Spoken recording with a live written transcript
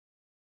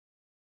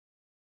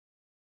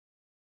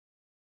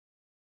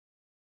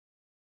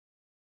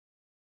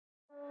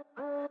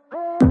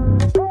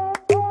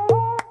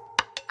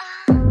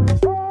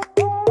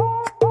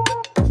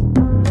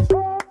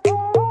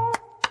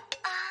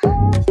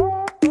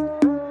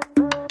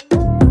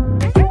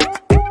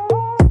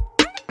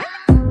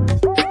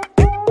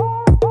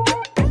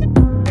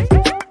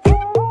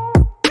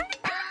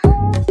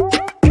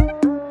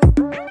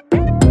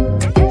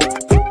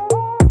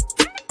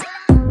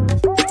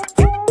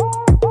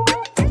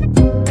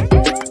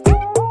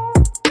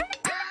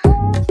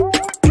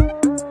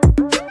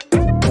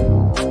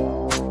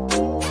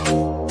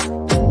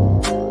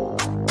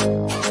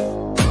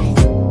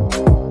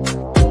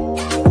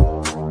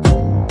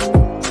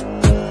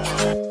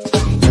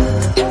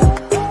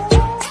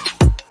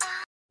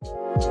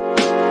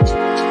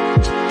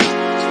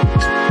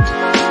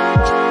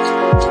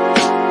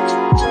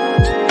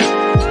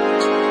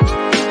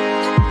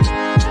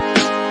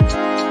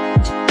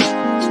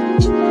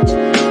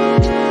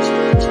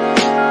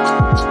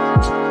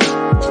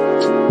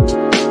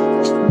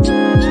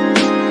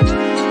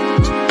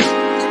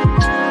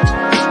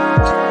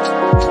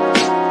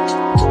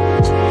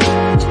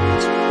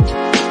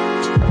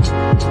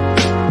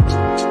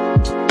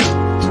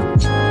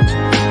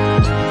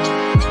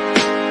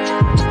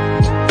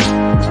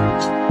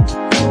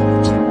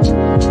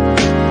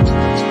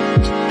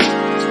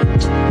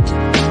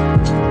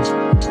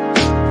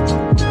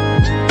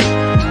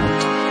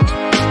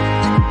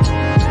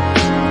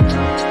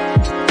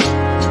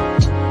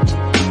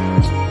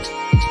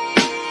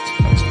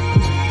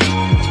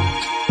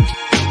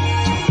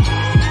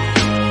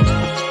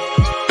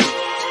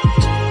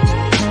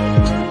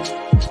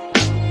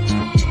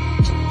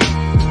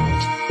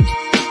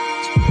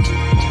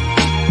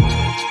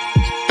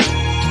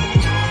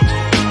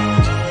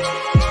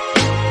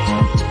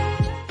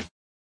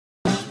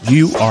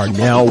You are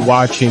now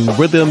watching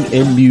Rhythm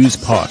and Muse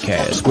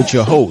Podcast with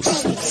your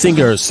host,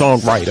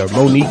 singer-songwriter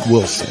Monique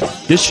Wilson.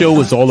 This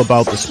show is all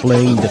about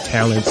displaying the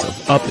talents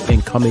of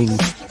up-and-coming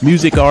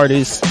music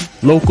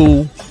artists,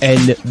 local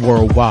and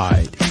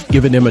worldwide,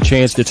 giving them a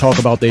chance to talk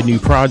about their new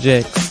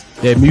projects,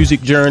 their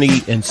music journey,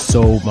 and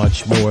so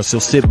much more. So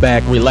sit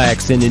back,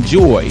 relax, and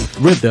enjoy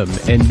Rhythm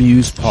and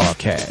Muse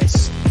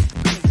Podcast.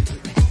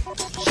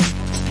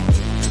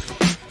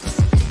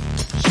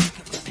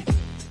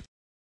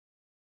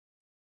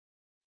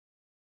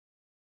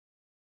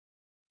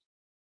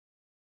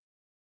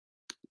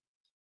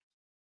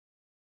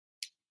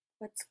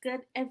 What's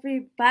good,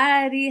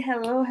 everybody?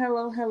 Hello,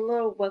 hello,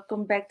 hello.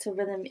 Welcome back to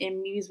Rhythm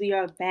and Muse. We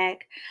are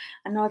back.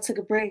 I know I took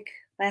a break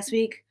last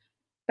week,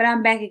 but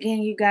I'm back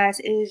again, you guys.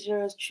 It is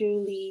yours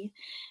truly,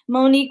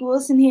 Monique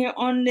Wilson, here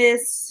on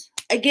this,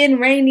 again,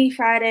 rainy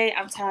Friday.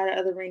 I'm tired of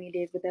other rainy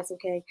days, but that's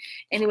okay.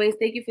 Anyways,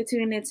 thank you for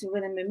tuning in to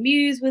Rhythm and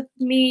Muse with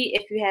me.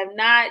 If you have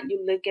not,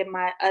 you look at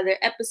my other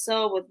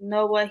episode with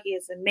Noah. He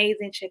is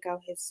amazing. Check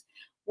out his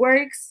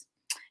works.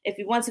 If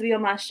you want to be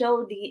on my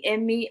show,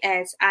 DM me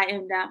as I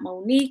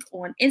am.Monique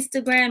on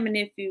Instagram. And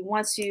if you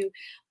want to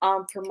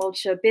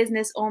promote your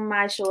business on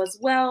my show as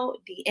well,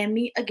 DM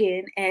me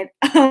again at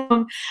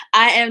I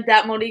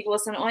am.Monique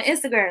Wilson on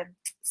Instagram.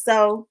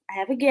 So I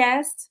have a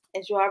guest,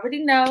 as you already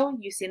know.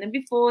 You've seen him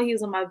before. He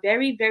was on my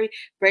very, very,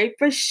 very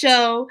first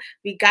show.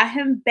 We got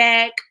him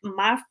back,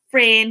 my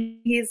friend.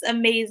 He's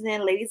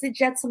amazing. Ladies and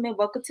gentlemen,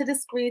 welcome to the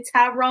screen,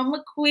 Tyrone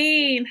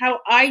Mcqueen.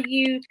 How are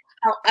you?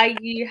 How are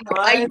you?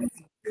 How are you?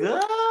 Good. How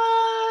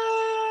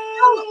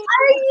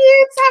are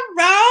you,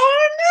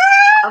 Tyrone?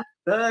 I'm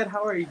good.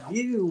 How are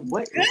you?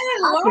 What good?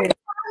 Is Long time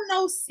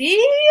no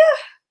see.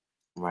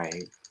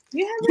 Right.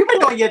 You've been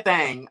doing your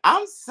thing.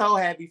 I'm so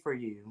happy for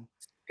you.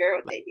 Girl,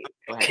 thank you.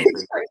 So happy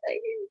for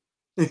you.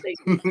 Thank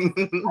you. I've been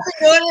doing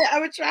it.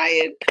 I've been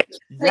trying.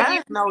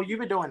 Yeah, no,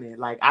 you've been doing it.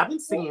 Like I've been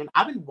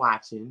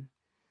watching.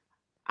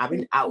 I've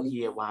been out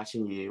here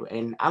watching you,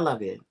 and I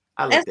love it.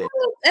 I love it.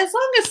 As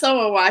long as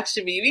someone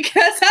watching me,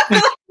 because I feel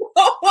like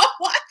no one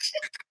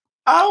watching.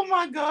 Oh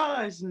my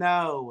gosh,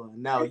 no,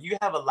 you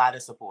have a lot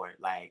of support.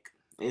 Like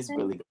it's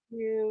really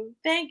good.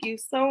 Thank you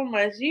so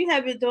much. You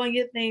have been doing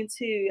your thing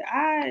too.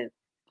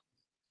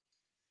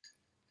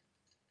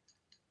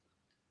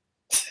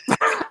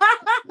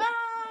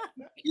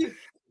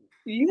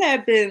 You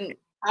have been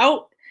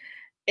out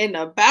and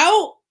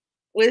about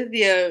with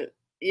your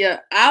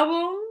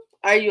album.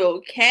 Are you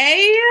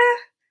okay?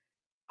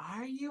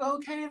 Are you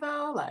okay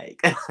though?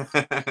 Like, don't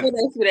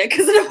ask me that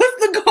because it was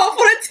to go off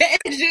on a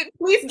tangent.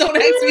 Please don't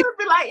ask me.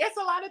 Be like, it's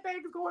a lot of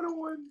things going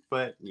on,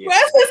 but yeah,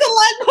 there's a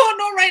lot going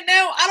on right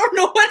now. I don't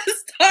know where to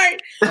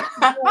start.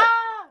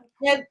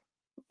 Yeah,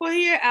 for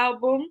your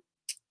album,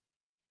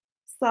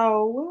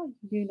 so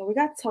we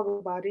got to talk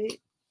about it.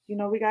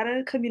 We got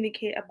to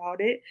communicate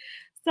about it.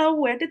 So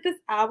where did this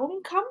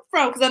album come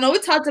from? Because I know we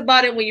talked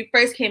about it when you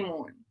first came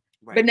on.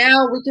 Right. But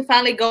now we can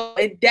finally go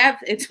in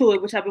depth into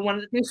it, which I've been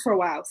wanting to do for a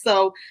while.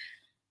 So,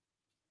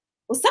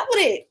 what's up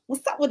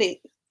with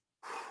it?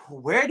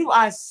 Where do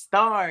I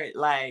start?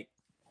 Like,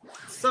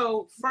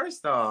 so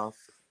first off,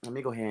 let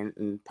me go ahead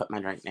and put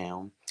my drink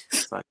down.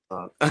 So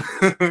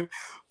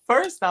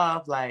First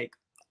off, like,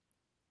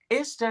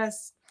 it's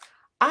just,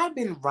 I've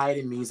been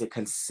writing music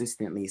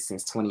consistently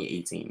since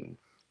 2018.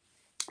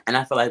 And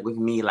I feel like with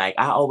me, like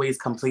I always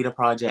complete a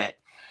project.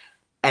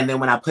 And then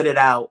when I put it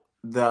out,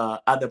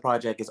 the other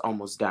project is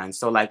almost done.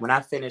 So like when I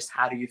finished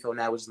How Do You Feel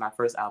Now, which is my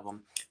first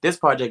album, this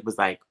project was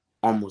like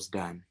almost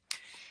done.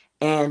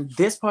 And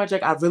this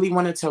project, I really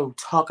wanted to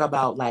talk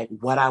about like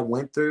what I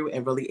went through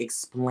and really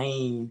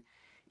explain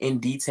in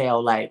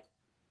detail like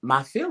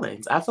my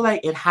feelings. I feel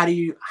like in how do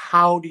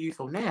you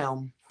feel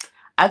now?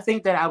 I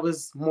think that I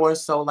was more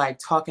so like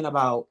talking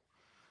about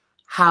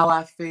how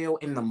I feel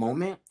in the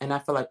moment. And I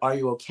feel like Are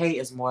You Okay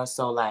is more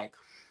so like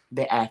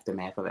the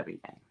aftermath of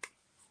everything.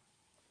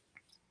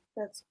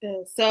 That's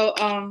good.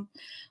 So,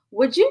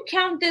 would you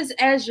count this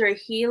as your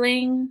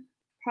healing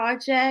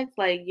project?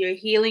 Like you're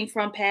healing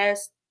from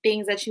past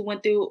things that you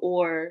went through,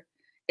 or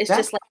it's That's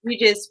just like you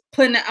just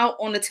putting it out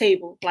on the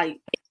table? Like,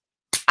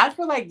 I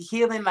feel like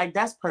healing, like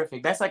that's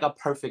perfect. That's like a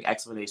perfect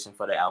explanation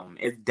for the album.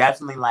 It's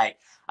definitely like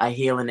a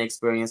healing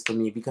experience for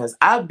me because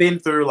I've been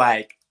through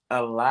like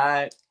a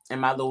lot in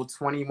my little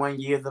 21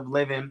 years of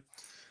living.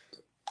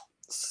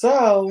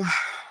 So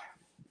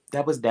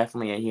that was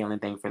definitely a healing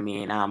thing for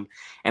me.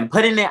 And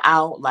putting it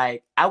out,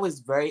 like I was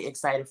very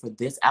excited for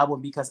this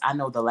album because I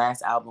know the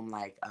last album,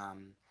 like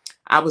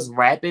I was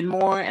rapping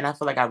more and I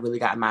feel like I really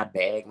got in my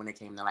bag when it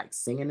came to like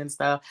singing and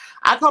stuff.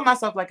 I call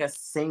myself like a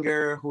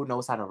singer who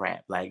knows how to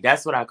rap. Like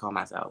that's what I call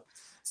myself.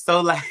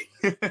 So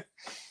like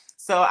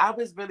so I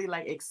was really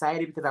like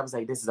excited because I was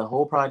like, this is a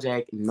whole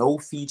project, no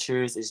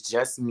features, it's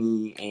just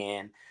me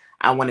and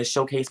I want to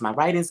showcase my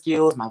writing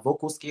skills, my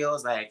vocal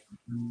skills. Like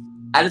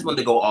I just wanted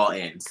to go all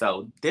in.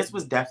 So this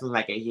was definitely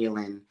like a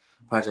healing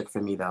project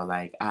for me though.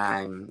 Like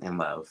I'm in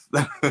love.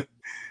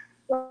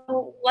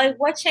 so, like,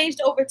 what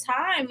changed over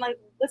time? Like,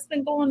 what's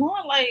been going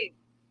on? Like,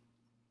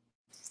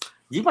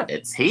 You want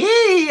the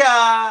tea?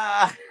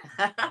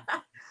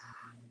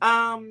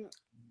 um,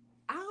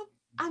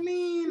 I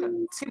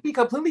mean, to be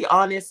completely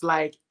honest,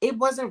 like it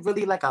wasn't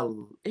really like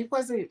it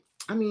wasn't.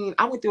 I mean,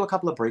 I went through a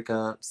couple of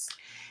breakups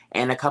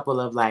and a couple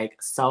of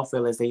like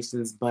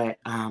self-realizations, but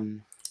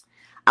I'm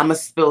gonna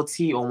spill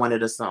tea on one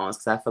of the songs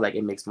because I feel like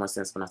it makes more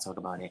sense when I talk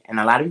about it. And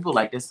a lot of people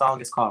like this song.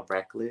 It's called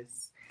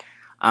Reckless.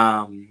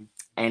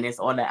 And it's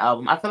on the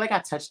album. I feel like I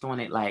touched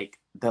on it like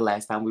the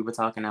last time we were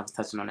talking. I was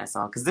touching on that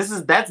song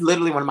because that's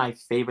literally one of my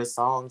favorite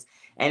songs,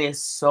 and it's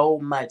so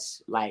much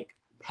like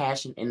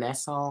passion in that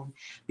song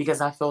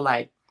because I feel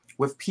like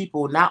with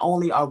people, not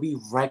only are we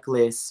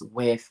reckless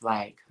with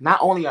like, not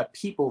only are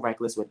people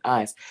reckless with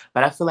us,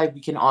 but I feel like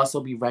we can also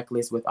be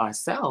reckless with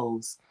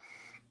ourselves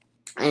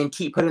and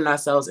keep putting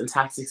ourselves in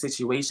toxic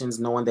situations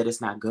knowing that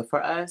it's not good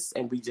for us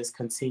and we just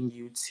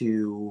continue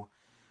to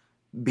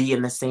be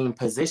in the same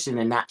position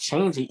and not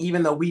change it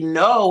even though we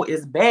know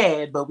it's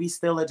bad but we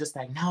still are just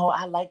like no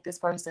I like this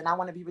person I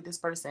want to be with this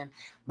person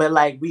but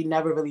like we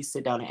never really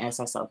sit down and ask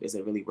ourselves is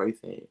it really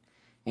worth it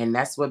and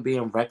that's what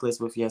being reckless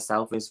with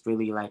yourself is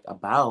really like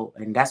about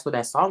and that's what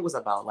that song was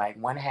about like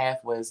one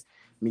half was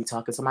me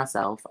talking to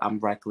myself I'm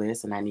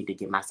reckless and I need to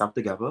get myself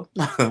together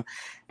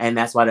and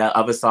that's why the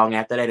other song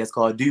after that is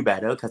called Do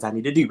Better because I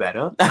need to do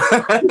better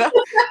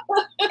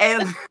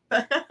and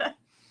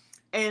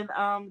and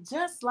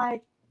just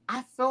like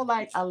I feel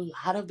like a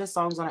lot of the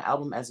songs on the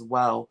album as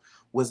well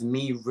was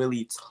me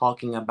really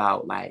talking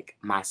about like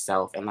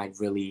myself and like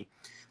really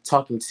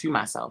talking to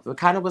myself. It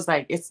kind of was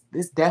like it's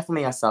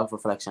definitely a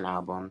self-reflection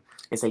album.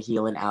 It's a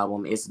healing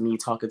album. It's me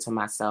talking to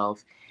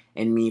myself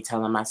and me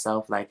telling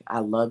myself like I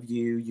love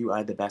you, you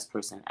are the best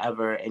person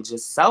ever, and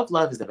just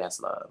self-love is the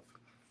best love.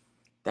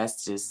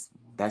 That's just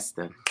that's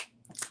the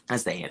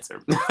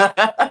answer.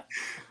 yeah.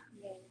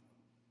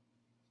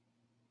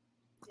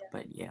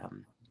 But yeah.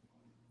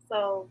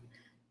 So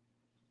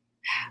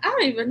I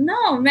don't even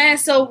know, man.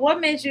 So what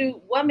made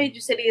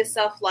you say to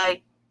yourself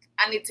like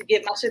I need to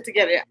get my shit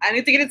together. I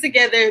need to get it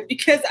together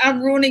because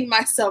I'm ruining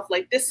myself.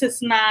 Like this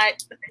is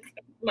not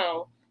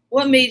no.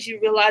 What made you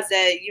realize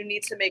that you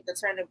need to make a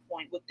turning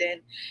point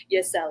within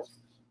yourself?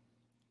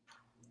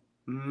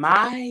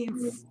 My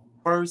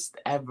first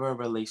ever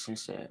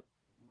relationship,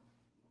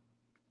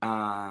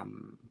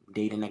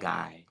 dating a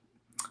guy,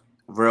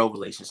 real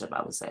relationship,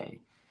 I would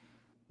say,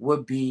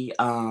 would be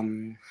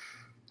in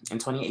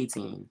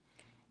 2018.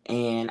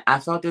 And I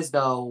felt as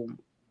though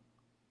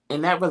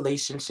in that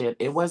relationship,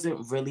 it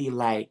wasn't really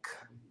like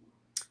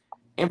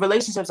in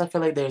relationships, I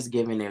feel like there's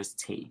give and there's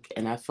take.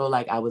 And I feel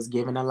like I was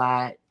given a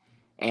lot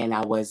and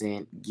I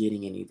wasn't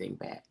getting anything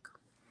back.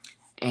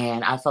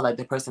 And I felt like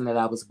the person that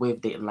I was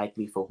with didn't like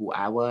me for who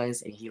I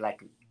was, and he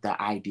liked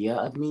the idea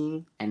of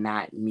me and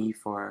not me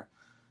for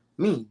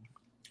me.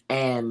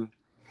 And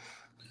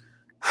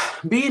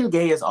being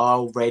gay is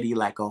already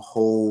like a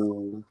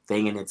whole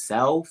thing in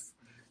itself.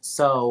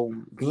 So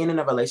being in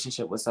a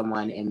relationship with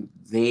someone and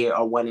they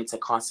are wanting to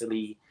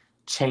constantly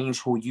change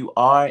who you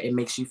are, it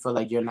makes you feel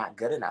like you're not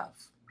good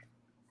enough.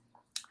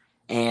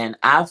 And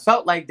I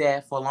felt like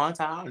that for a long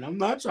time, and I'm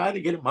not trying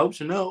to get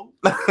emotional,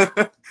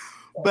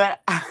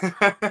 but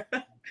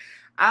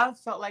I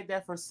felt like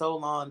that for so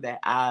long that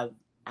I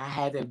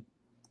haven't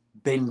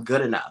been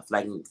good enough,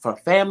 like for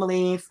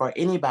family, for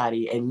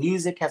anybody. And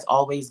music has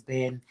always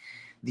been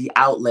the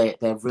outlet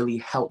that really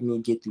helped me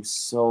get through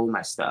so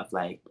much stuff,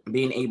 like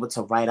being able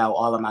to write out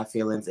all of my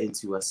feelings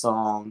into a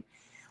song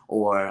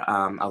or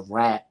a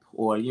rap,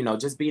 or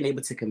just being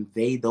able to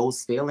convey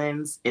those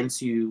feelings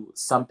into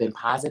something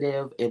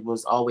positive. It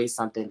was always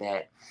something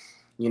that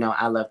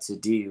I love to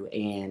do.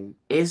 And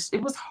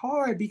it was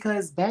hard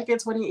because back in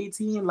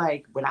 2018,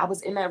 like when I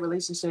was in that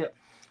relationship,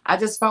 I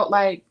just felt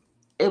like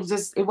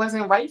it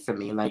wasn't right for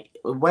me. Like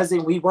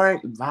we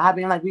weren't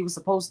vibing like we were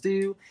supposed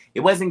to. It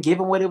wasn't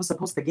giving what it was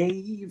supposed to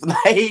give.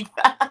 Like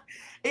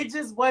it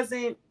just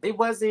wasn't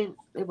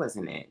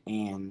it.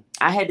 And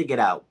I had to get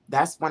out.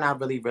 That's when I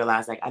really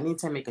realized like I need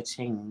to make a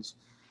change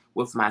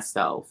with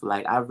myself.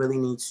 Like I really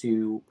need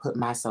to put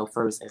myself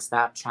first and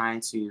stop trying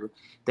to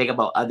think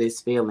about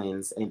others'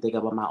 feelings and think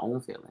about my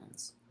own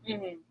feelings.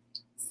 Mm-hmm.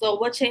 So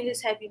what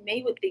changes have you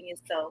made within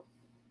yourself?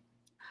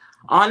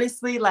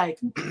 Honestly, like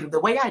the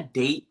way I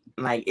date,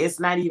 like it's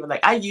not even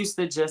like I used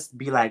to just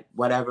be like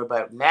whatever,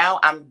 but now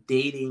I'm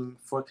dating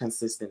for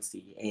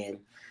consistency, and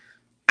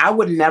I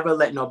would never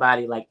let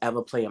nobody like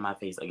ever play in my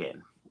face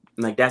again.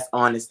 Like that's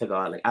honest to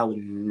God. Like I would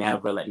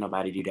never let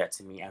nobody do that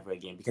to me ever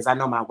again because I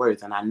know my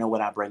worth and I know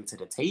what I bring to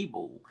the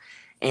table.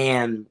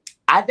 And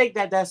I think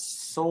that that's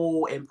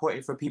so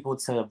important for people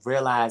to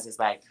realize is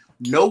like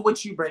know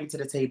what you bring to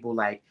the table.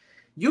 Like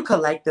you could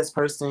like this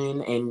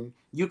person and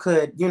you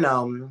could,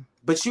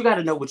 but you got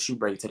to know what you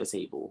bring to the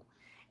table.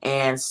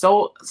 And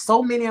so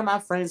many of my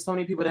friends, so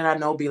many people that I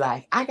know be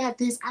like, I got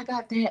this, I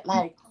got that.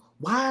 Like,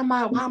 why am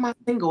I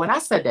single? And I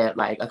said that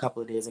like a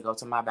couple of days ago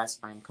to my best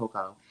friend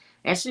Coco.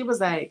 And she was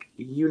like,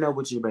 you know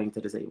what you bring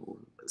to the table.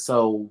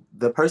 So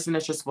the person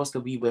that you're supposed to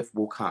be with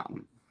will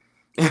come.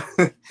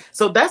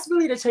 So that's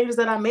really the changes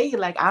that I made.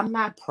 Like I'm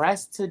not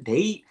pressed to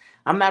date.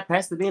 I'm not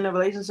pressed to be in a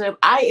relationship.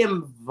 I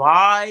am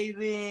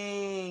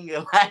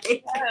vibing.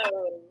 Like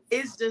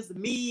it's just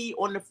me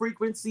on the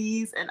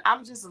frequencies and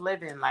I'm just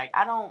living. Like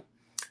I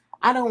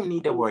don't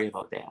need to worry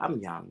about that. I'm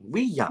young.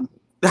 We young.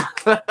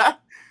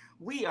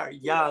 We are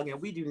young and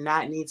we do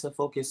not need to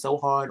focus so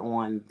hard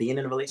on being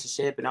in a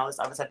relationship and all this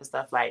other type of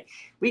stuff. Like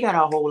we got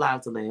our whole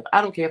lives to live.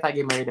 I don't care if I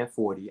get married at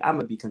 40. I'm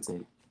gonna be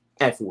content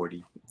at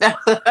 40.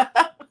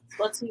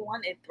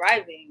 21 and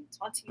thriving.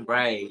 21.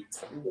 Right.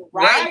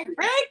 Right.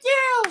 Thank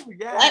you.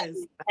 Yes. Let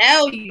me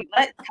tell you,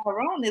 like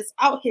Tyrone is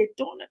out here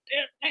doing a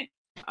damn thing.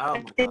 Oh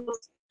my God.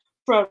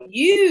 From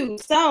you.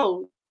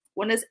 So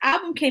when this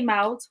album came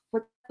out,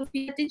 what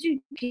feedback did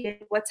you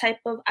get? What type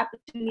of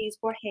opportunities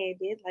were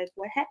handed? Like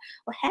what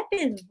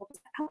happened? What was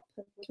the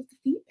output? What was the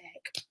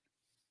feedback?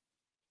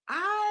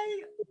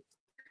 I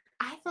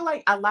feel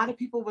like a lot of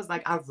people was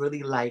like, I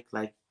really like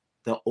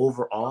the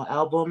overall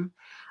album.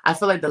 I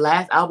feel like the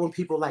last album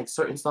people like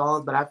certain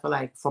songs, but I feel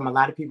like from a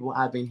lot of people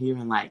I've been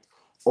hearing like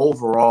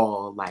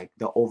overall, like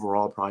the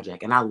overall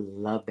project. And I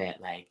love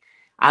that. Like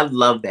I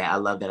love that. I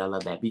love that. I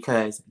love that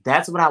because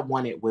that's what I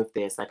wanted with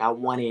this. Like I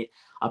wanted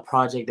a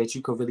project that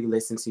you could really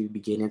listen to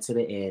beginning to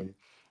the end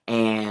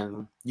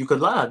and you could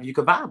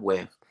vibe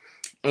with.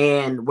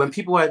 And when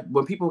people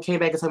came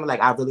back and told me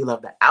like I really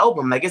love the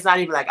album, like it's not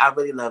even like I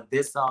really love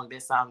this song.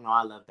 No,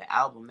 I love the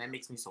album. That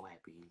makes me so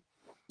happy.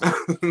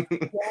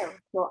 Yeah,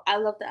 so I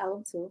love the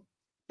album too.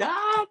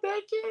 Ah,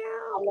 thank you.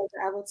 I love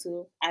the album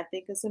too. I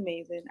think it's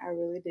amazing. I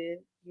really did.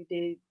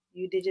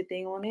 You did your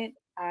thing on it.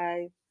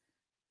 I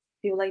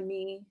people like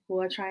me who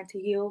are trying to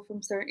heal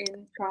from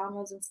certain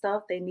traumas and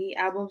stuff, they need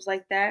albums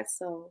like that.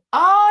 So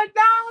oh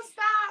no,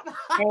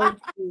 stop.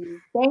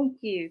 Thank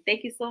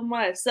you so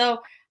much.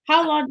 So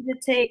how long did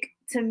it take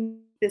to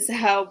make this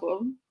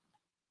album?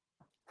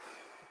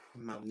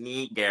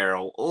 Monique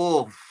girl.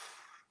 Oh,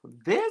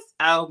 this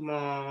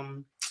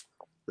album.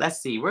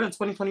 Let's see. We're in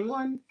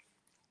 2021.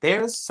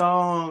 There's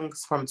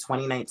songs from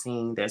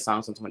 2019. There's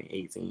songs from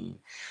 2018.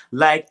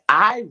 Like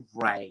I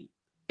write.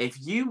 If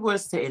you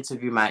was to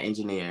interview my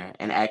engineer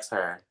and ask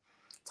her,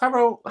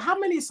 Tyrone, how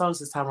many songs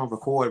does Tyrone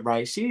record?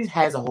 Right? She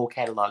has a whole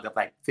catalog of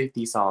like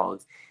 50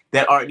 songs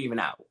that aren't even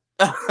out.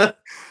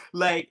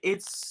 Like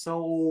it's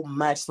so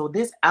much. So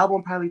this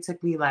album probably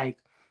took me like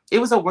it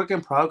was a work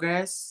in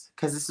progress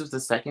because this was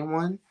the second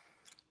one.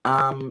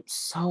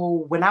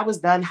 So when I was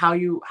done, how do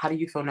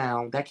you feel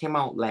now? That came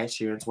out last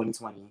year in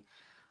 2020.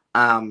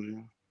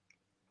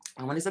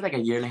 I want to say like a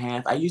year and a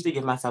half. I usually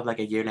give myself like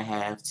a year and a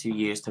half, 2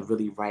 years to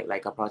really write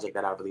like a project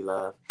that I really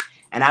love.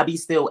 And I'll be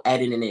still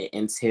editing it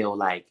until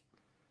like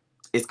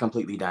it's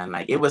completely done.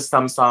 Like it was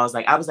some songs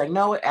like I was like,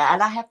 no,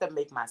 and I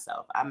make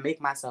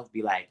myself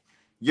be like,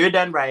 you're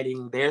done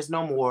writing. There's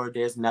no more.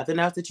 There's nothing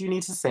else that you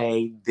need to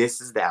say.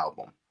 This is the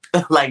album.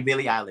 Like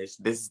Billie Eilish,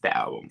 this is the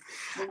album.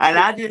 And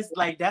I just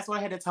like that's what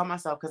I had to tell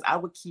myself because I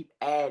would keep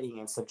adding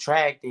and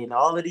subtracting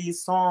all of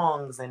these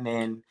songs and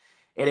then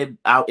it'll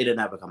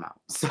never come out.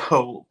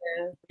 So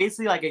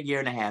basically like a year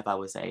and a half, I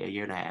would say a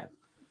year and a half.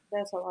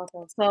 That's so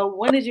awesome. So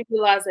when did you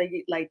realize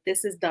that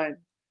this is done?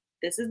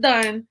 This is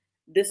done.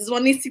 This is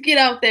what needs to get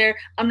out there.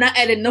 I'm not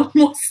adding no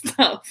more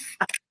stuff.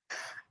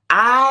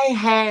 I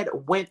had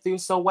went through.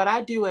 So what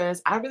I do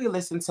is I really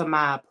listen to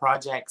my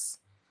projects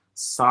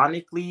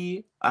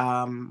sonically,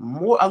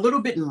 a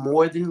little bit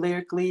more than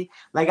lyrically.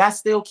 Like I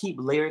still keep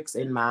lyrics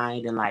in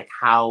mind and like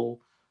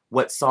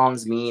what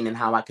songs mean and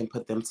how I can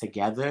put them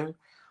together.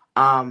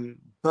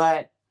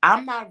 But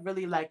I'm not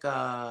really like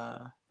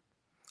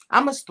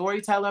I'm a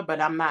storyteller,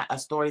 but I'm not a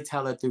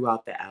storyteller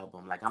throughout the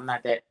album. Like I'm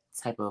not that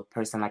type of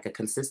person, like a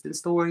consistent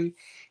story.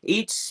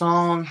 Each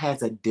song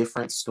has a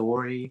different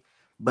story,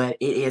 but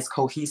it is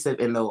cohesive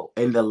in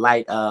the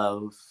light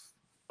of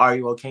Are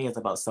You Okay is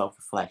about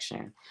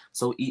self-reflection.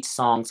 So each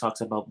song talks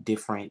about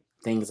different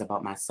things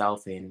about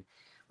myself, and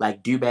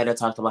like Do Better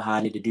talked about how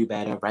I need to do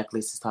better.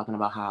 Reckless is talking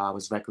about how I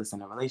was reckless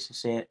in a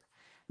relationship.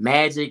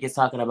 Magic is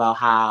talking about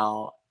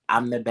how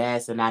I'm the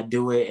best and I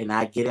do it and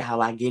I get it how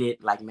I get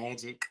it, like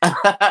magic.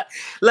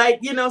 Like,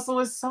 you know, so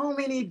it's so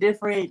many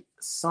different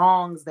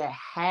songs that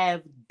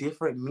have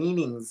different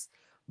meanings,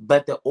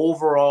 but the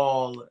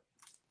overall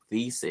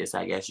thesis,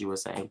 I guess you would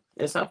say,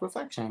 is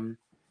self-reflection.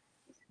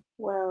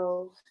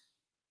 Well,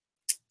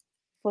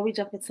 before we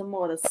jump into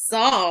more of the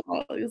song,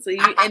 so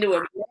you ended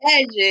with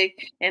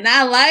Magic, and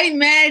I like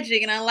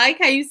Magic, and I like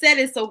how you said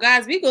it. So,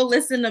 guys, we go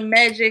listen to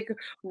Magic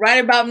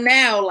right about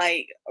now,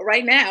 like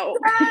right now.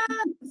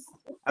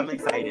 I'm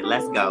excited.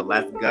 Let's go.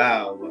 Let's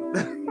go.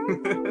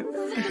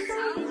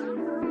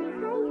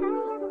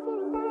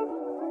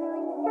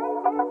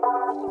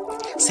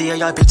 See how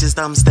y'all bitches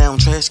thumbs down,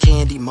 trash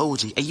candy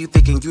emoji. And you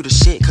thinking you the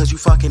shit cause you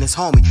fucking his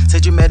homie.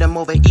 Said you met him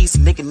over east,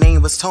 nigga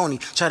name was Tony.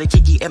 Try to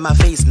kick you in my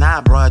face,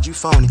 nah broad, you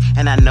phony.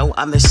 And I know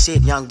I'm the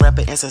shit, young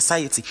rapper in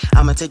society.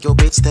 I'ma take your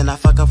bitch, then I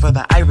fuck her for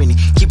the irony.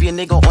 Keep your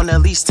nigga on the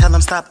leash, tell him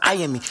stop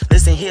eyeing me.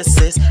 Listen here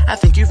sis, I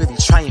think you really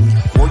trying me.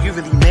 Boy, you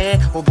really mad?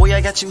 Well boy,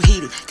 I got you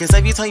heated. Cause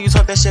every time you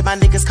talk that shit, my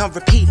niggas come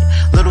repeat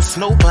it. Little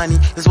snow bunny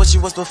is what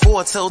you was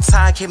before. Till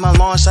Ty came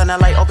along, shine a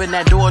light, open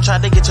that door.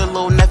 Tried to get your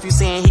little nephew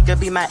saying he could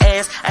be my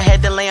ass. I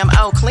had to lay him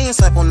out clean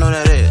so I don't know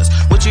that is.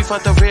 What you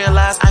fuck to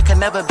realize I could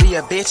never be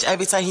a bitch.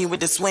 Every time he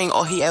went to swing,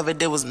 all he ever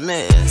did was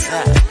miss.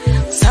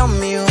 Tell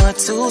me what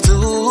to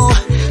do.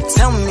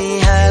 Tell me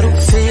how to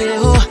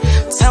feel.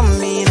 Tell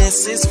me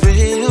this is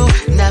real.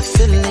 Not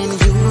feeling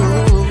you.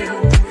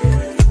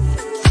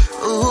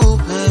 Ooh,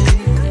 babe.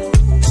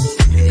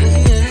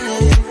 Yeah.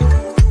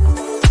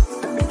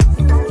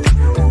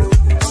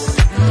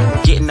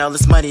 Getting all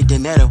this money,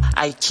 dinero,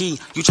 Ike.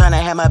 You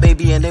tryna have my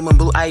baby and name him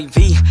Blue IV.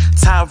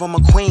 Tyrone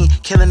Mcqueen,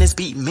 killing this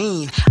beat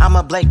mean. I'm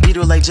a black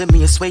beetle like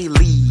Jimmy and Sway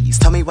Lee's.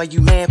 Tell me why you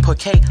mad,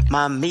 porque,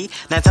 mommy.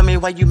 Now tell me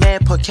why you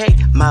mad, porque,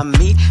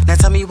 mommy. Now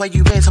tell me why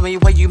you mad, tell me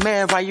why you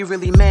mad. Why you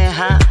really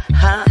mad,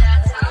 huh?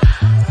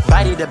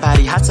 Body to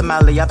body, hot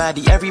tamale, I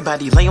body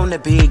everybody. Lay on the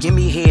bed, give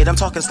me head. I'm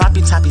talking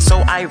sloppy toppy,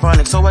 so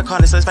ironic, so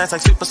iconic, so it's fast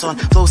like supersonic.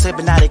 Flows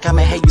hypnotic,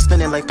 I'ma have you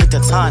spinning like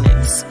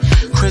pentatonics.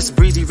 Crisp,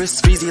 breezy,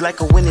 wrist freezy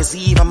like a winter's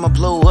eve. I'ma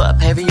blow up,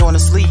 heavy on the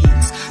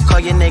sleeves. Call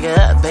your nigga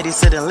up, bet he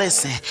sit and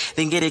listen.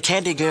 Then get a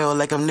candy girl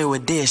like I'm new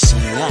edition.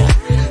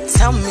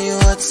 Tell me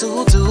what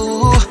to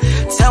do.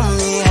 Tell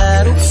me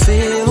how to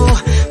feel.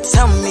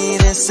 Tell me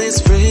this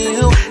is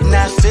real.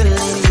 Not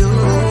feeling you.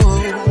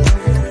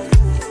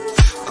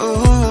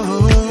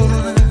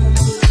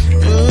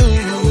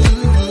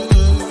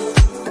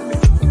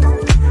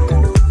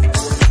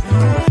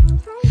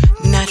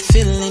 Not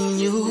feeling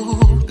you,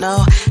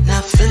 no,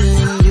 not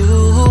feeling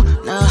you,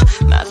 no,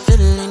 not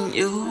feeling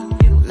you,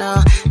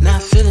 no,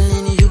 not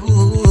feeling you.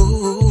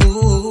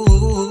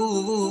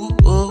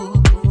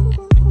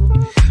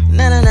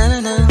 Na na na na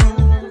na.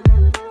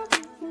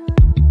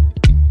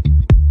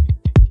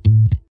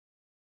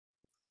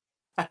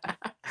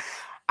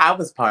 I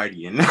was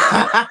partying.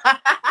 I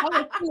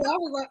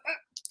was like,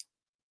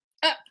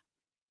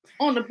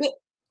 on the bed.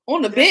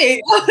 On the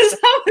bed.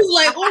 I was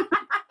like,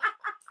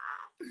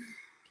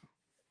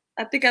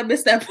 I think I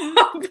missed that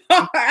part.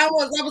 I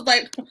was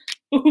like,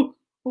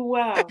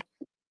 wow.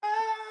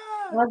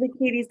 All the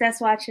kitties that's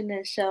watching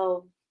this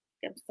show,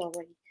 I'm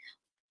sorry.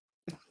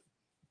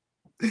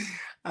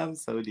 I'm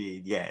so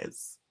dead,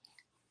 yes.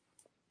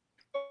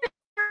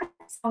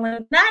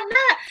 Not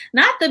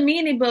the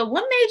meaning, but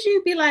what made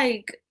you be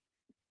like,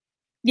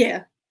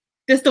 yeah,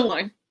 this the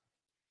one?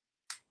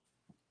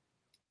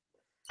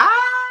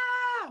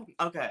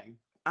 Okay.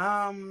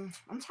 I'm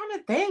trying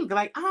to think.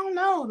 Like, I don't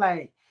know.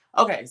 Like,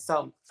 okay,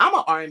 so I'm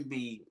an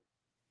R&B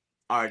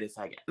artist,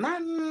 I guess.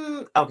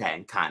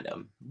 Okay, kind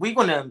of. We're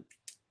gonna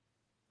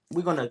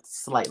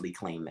slightly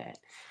claim that.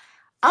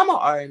 I'm an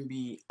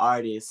R&B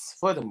artist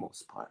for the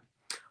most part,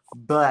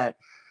 but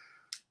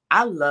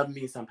I love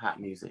me some pop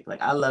music.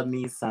 Like, I love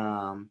me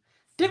some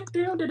like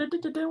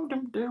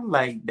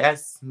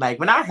that's like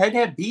when I heard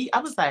that beat,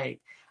 I was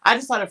like, I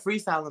just started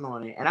freestyling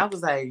on it, and I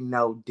was like,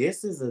 no,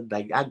 this is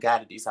like I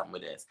gotta do something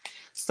with this.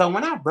 So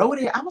when I wrote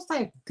it, I was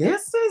like,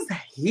 this is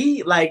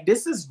heat. Like,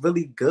 this is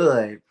really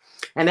good,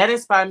 and that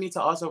inspired me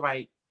to also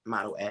write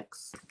Model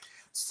X.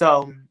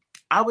 So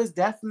I was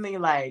definitely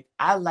like,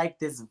 I like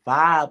this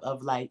vibe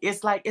of like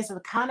it's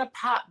a kind of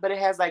pop, but it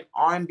has like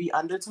R&B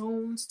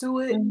undertones to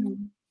it.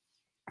 Mm-hmm.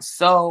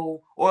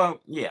 So, or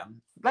yeah,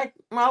 like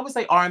I would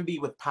say R&B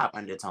with pop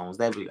undertones.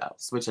 There we go.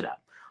 Switch it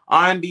up.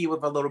 R&B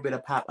with a little bit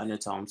of pop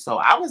undertone.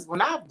 So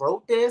when I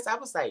wrote this, I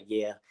was like,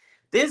 yeah,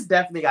 this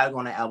definitely got to go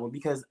on the album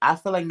because I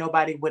feel like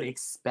nobody would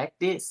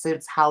expect it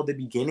since how the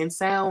beginning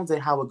sounds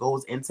and how it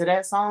goes into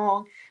that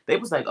song. They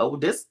was like, oh,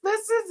 this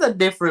is a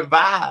different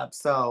vibe.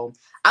 So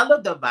I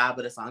love the vibe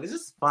of the song. It's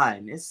just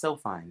fun. It's so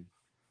fun.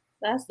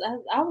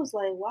 I was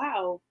like,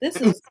 wow, this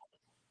is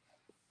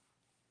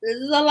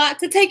a lot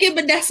to take in,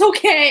 but that's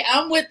okay.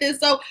 I'm with it.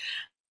 So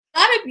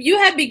you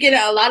have been getting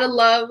a lot of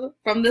love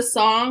from the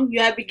song.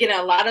 You have been getting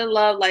a lot of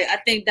love. Like I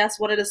think that's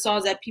one of the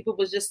songs that people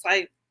was just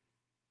like,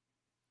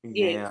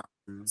 yeah.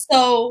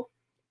 So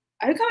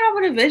are you coming up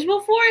with a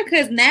visual for it?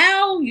 Because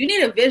now you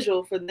need a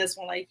visual for this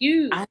one. Like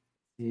I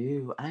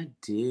do. I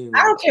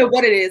don't care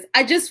what it is.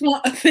 I just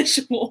want a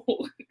visual.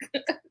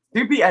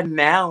 To be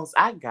announced.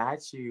 I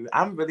got you.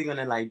 I'm really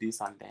gonna like do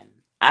something.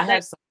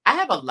 I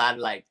have a lot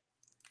of like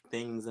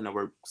things in the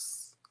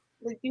works.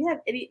 Like, do you have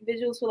any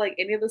visuals for like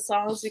any of the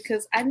songs?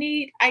 Because I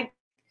need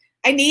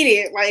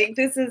it. Like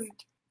this is.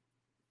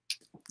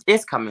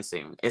 It's coming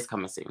soon. It's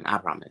coming soon. I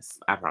promise.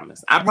 I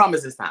promise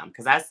this time.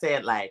 Because I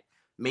said like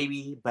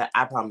maybe, but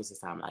I promise this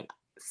time. Like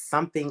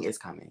something is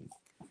coming.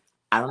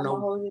 I don't know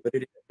what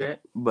it is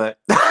yet, but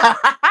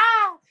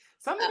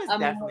something is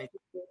definitely.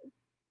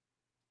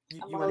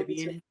 You want to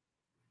be in it?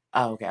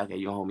 Oh, okay.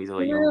 You want to hold me to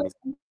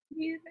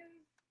it?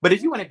 But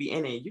if you want to be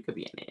in it, you could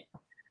be in it.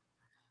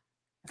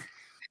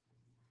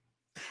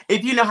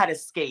 If you know how to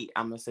skate,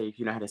 I'm gonna say if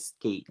you know how to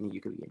skate, then you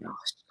could be in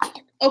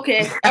it.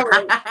 Okay, all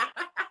right.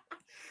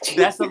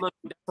 That's a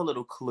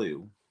little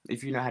clue.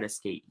 If you know how to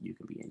skate, you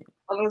can be in it.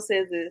 I'm gonna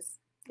say this: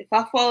 if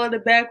I fall in the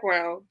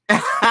background,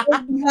 if I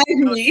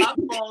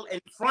fall in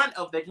front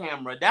of the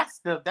camera, that's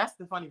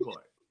the funny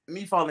part.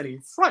 Me falling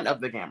in front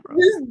of the camera.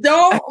 Just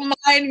don't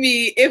mind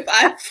me if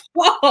I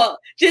fall.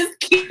 Just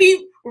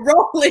keep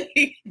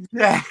rolling.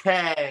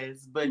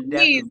 Yes, but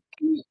please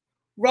keep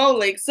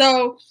rolling.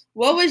 So,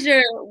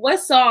 what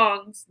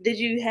songs did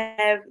you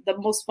have the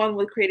most fun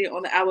with creating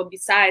on the album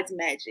besides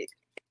Magic?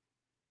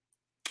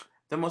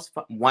 The most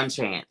fun, One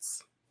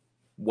Chance.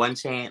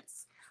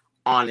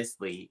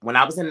 Honestly, when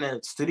I was in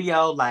the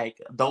studio, like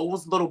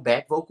those little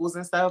back vocals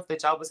and stuff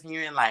that y'all was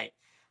hearing, like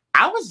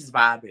I was just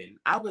vibing.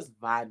 I was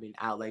vibing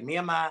out. Like me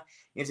and my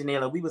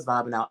engineer, we was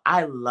vibing out.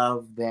 I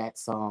love that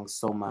song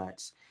so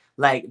much.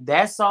 Like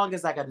that song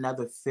is like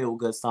another feel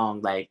good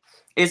song. Like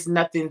it's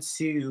nothing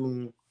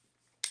too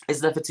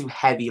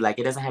heavy. Like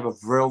it doesn't have a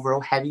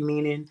real heavy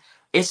meaning.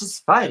 It's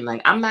just fun.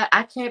 Like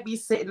I can't be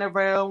sitting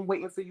around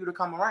waiting for you to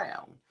come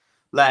around.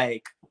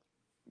 Like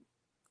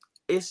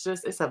it's a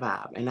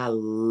vibe. And I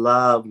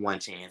love One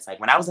Chance. Like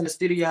when I was in the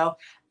studio,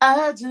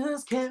 I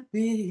just can't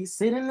be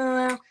sitting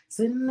around.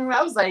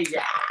 I was like,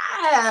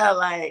 yeah,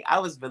 like I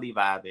was really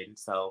vibing.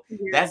 So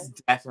that's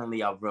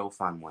definitely a real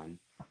fun one.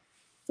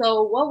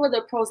 So what were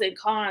the pros and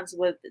cons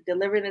with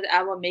delivering the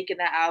album, making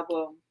the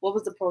album? What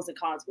was the pros and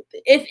cons with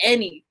it, if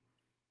any?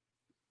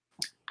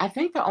 I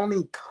think the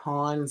only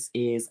cons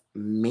is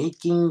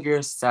making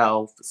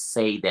yourself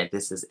say that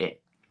this is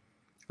it.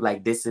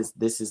 Like this is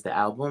the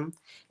album,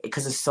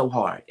 because it's so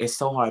hard. It's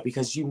so hard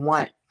because you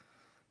want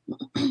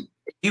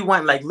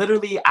like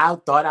literally. I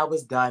thought I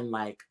was done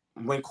like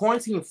when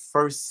quarantine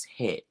first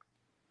hit.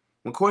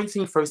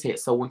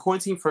 So when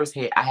quarantine first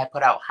hit, I had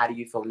put out "How Do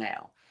You Feel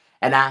Now,"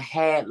 and I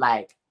had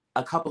like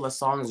a couple of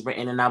songs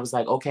written, and I was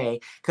like,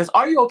 okay, because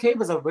 "Are You Okay"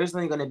 was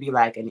originally going to be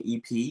like an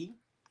EP,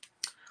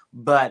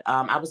 but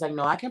I was like,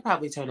 no, I can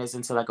probably turn this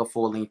into like a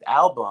full-length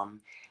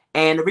album.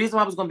 And the reason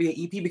why it was going to be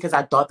an EP because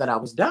I thought that I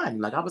was done.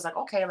 Like, I was like,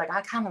 okay, like,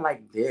 I kind of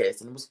like this.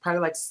 And it was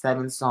probably like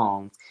 7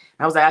 songs.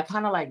 And I was like, I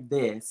kind of like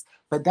this.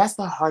 But that's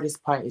the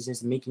hardest part is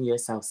just making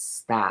yourself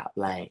stop.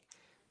 Like,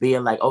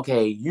 being like,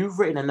 okay, you've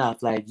written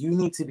enough. Like, you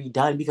need to be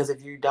done. Because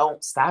if you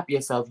don't stop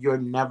yourself, you're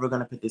never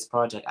going to put this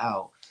project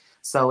out.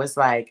 So it's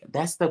like,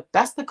 that's the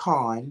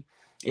con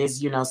is,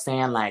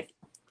 saying like,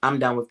 I'm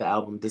done with the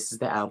album. This is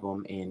the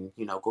album. And,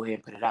 go ahead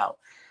and put it out.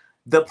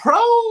 The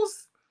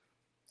pros...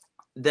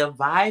 The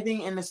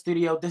vibing in the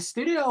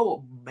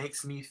studio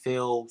makes me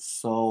feel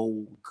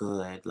so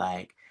good.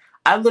 Like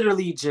I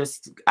literally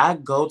I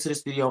go to the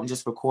studio and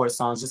just record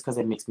songs just because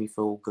it makes me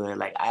feel good.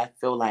 Like I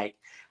feel like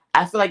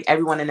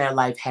everyone in their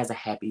life has a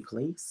happy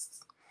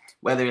place,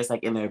 whether it's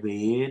like in their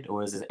bed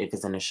or if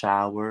it's in the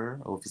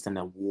shower or if it's in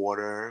the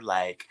water.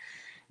 Like,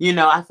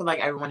 I feel like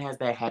everyone has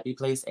their happy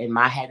place, and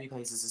my happy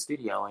place is the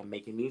studio and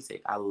making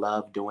music. I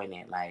love doing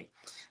it. Like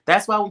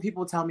that's why when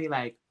people tell me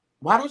like,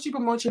 why don't you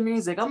promote your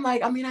music? I'm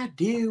like, I mean, I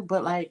do,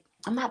 but like,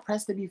 I'm not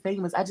pressed to be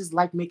famous. I just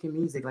like making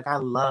music. Like, I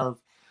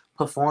love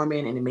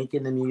performing and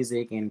making the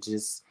music and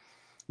just,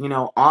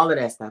 all of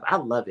that stuff. I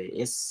love it.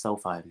 It's so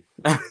fun.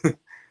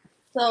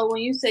 So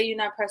when you say you're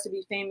not pressed to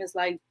be famous,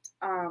 like,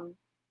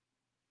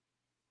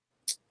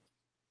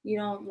 you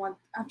don't want,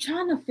 I'm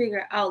trying to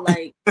figure out,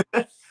 like,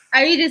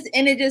 are you just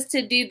in it just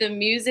to do the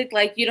music?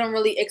 Like, you don't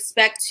really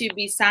expect to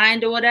be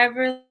signed or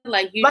whatever?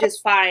 Like, you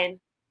just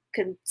find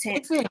content.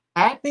 If it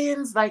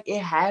happens, like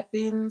it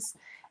happens,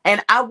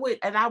 And I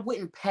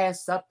wouldn't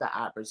pass up the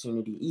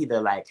opportunity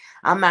either. Like,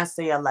 I'm not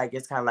saying like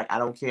it's kind of like I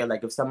don't care.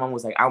 Like if someone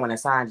was like, I want to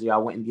sign you, I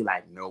wouldn't be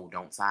like, no,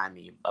 don't sign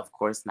me. Of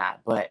course not.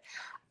 But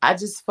I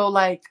just feel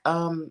like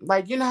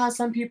you know how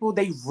some people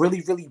they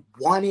really, really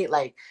want it,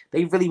 like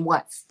they really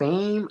want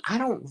fame. I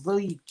don't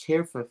really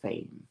care for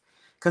fame.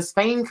 Cause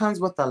fame comes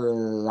with a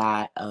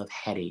lot of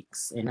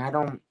headaches. And I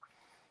don't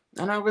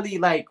really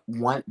like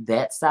want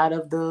that side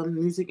of the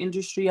music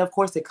industry. Of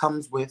course, it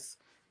comes with,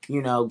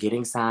 you know,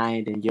 getting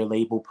signed and your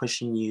label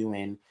pushing you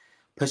and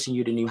pushing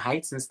you to new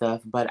heights and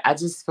stuff. But I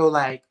just feel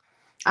like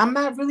I'm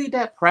not really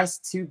that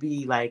pressed to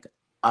be like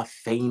a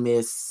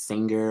famous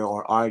singer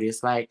or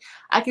artist. Like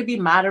I could be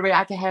moderate,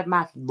 I could have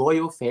my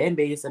loyal fan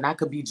base, and I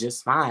could be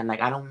just fine.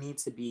 Like I don't need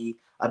to be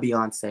a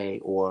Beyonce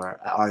or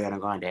a Ariana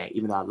Grande,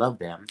 even though I love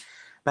them.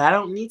 But I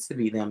don't need to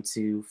be them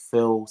to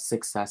feel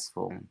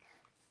successful.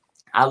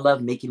 I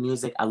love making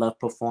music. I love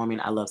performing.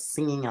 I love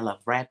singing. I love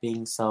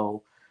rapping.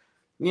 So,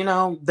 you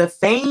know, the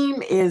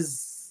fame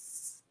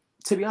is,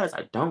 to be honest,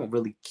 I don't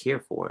really care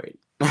for it.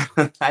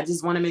 I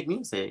just want to make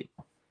music.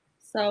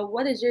 So,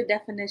 what is your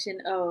definition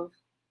of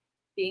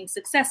being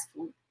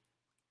successful?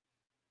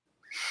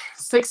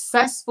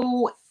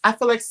 Successful, I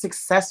feel like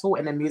successful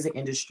in the music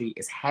industry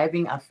is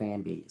having a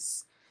fan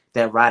base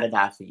that ride or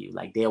die for you.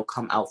 Like they'll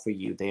come out for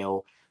you.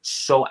 They'll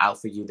show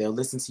out for you. They'll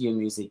listen to your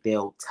music.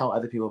 They'll tell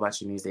other people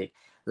about your music.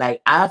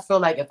 Like I feel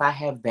like if I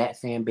have that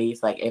fan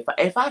base, like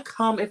if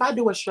I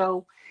do a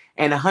show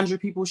and 100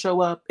 people show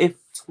up, if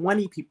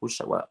 20 people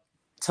show up,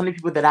 20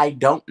 people that I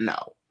don't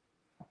know,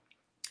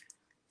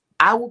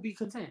 I will be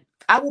content.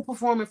 I will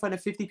perform in front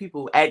of 50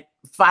 people at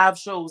 5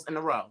 shows in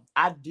a row.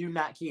 I do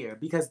not care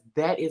because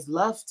that is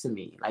love to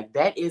me. Like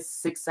that is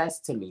success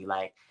to me.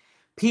 Like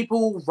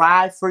people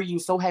ride for you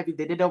so heavy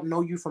that they don't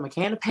know you from a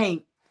can of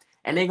paint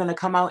and they're going to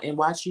come out and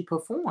watch you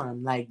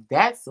perform. Like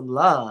that's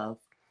love.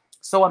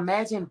 So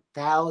imagine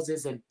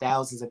thousands and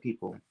thousands of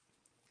people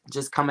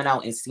just coming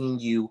out and seeing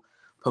you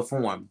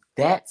perform.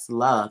 That's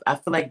love. I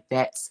feel like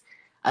that's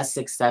a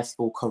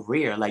successful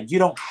career. Like you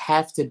don't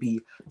have to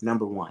be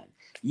number one.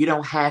 You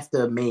don't have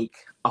to make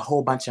a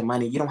whole bunch of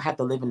money. You don't have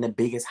to live in the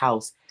biggest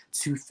house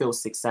to feel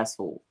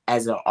successful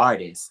as an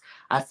artist.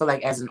 I feel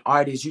like as an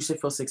artist, you should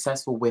feel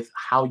successful with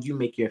how you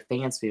make your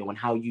fans feel and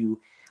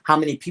how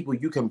many people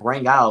you can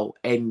bring out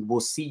and will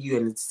see you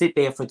and sit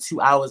there for 2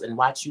 hours and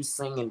watch you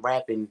sing and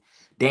rap and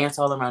dance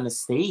all around the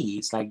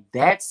stage. Like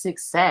that's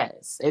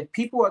success. If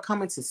people are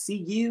coming to see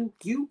you,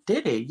 you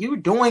did it. You're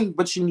doing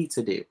what you need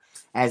to do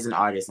as an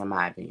artist, in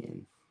my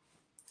opinion.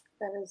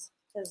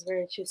 That's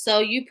very true. So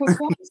you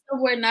performed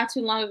somewhere not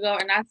too long ago,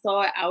 and I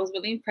saw it. I was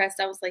really impressed.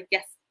 I was like,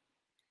 yes,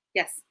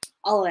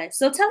 all that.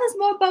 So tell us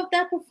more about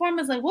that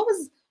performance. Like, what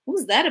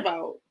was that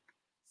about?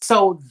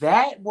 So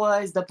that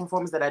was the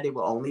performance that I did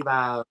with Only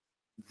Vibe.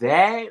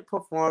 That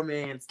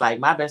performance,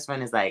 like my best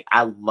friend is like,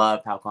 I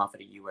loved how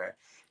confident you were.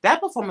 That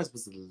performance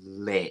was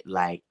lit.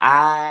 Like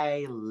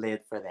I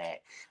lived for that.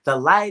 The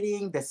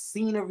lighting, the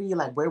scenery,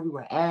 like where we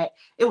were at,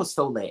 it was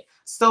so lit.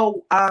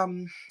 So I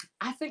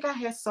think I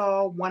had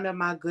saw one of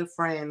my good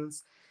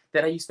friends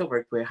that I used to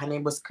work with. Her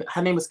name was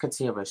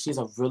Katira. She's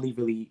a really,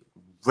 really,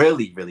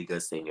 really, really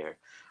good singer.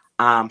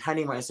 Her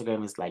name on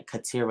Instagram is like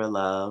Katira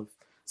Love.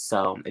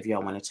 So if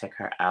y'all want to check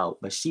her out,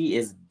 but she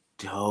is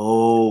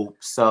dope.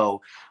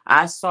 So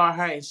I saw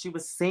her and she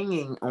was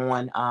singing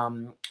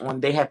on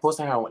they had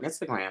posted her on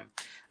Instagram.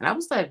 And I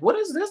was like, what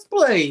is this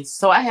place?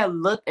 So I had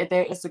looked at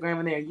their Instagram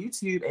and their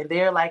YouTube, and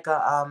they're like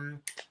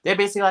they're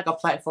basically like a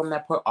platform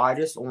that put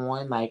artists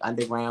on, like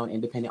underground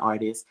independent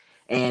artists,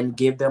 and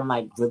give them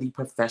like really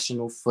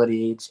professional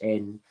footage.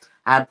 And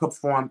I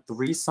performed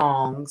 3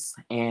 songs,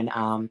 and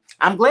I'm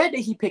glad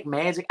that he picked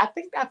Magic. I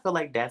feel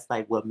like that's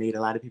like what made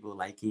a lot of people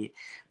like it,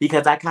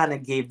 because I kind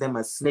of gave them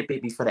a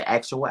snippet before the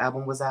actual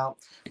album was out.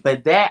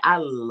 But that I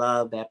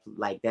love that,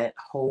 like that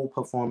whole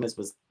performance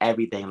was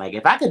everything. Like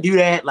if I could do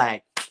that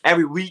like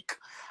every week,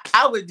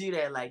 I would do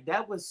that. Like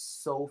that was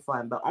so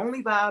fun. But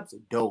Only Vibes,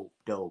 dope.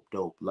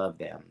 Love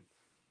them.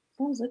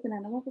 I was looking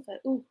at them. I was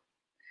like, ooh.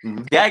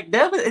 Like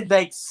that was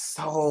like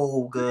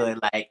so good.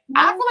 Like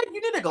I feel like you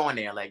need to go in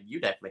there. Like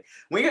you definitely,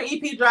 when your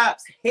EP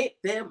drops, hit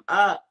them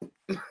up.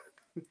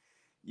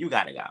 You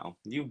gotta go.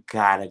 You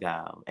gotta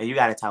go, and you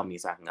gotta tell me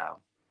so I can go.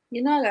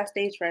 You know I got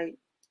stage fright.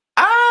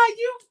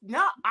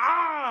 No,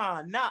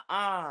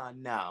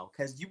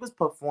 because you was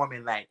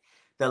performing like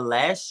the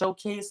last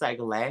showcase,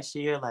 like last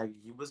year, like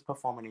you was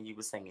performing and you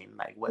was singing.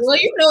 Like what? Well,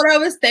 you know that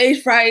was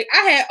stage fright.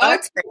 I had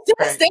all stage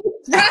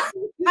fright.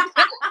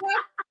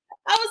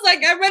 I was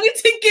like, I'm ready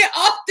to get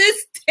off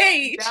this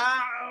stage.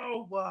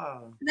 No.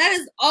 That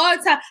is all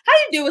the time. How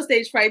you deal with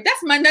stage fright?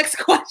 That's my next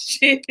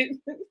question.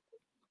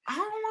 I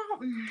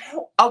don't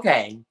know.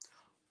 Okay.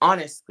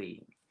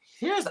 Honestly,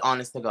 here's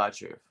honest to God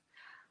truth.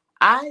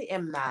 I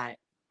am not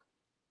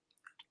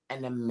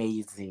an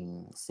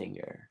amazing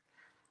singer.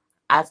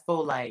 I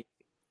feel like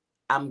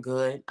I'm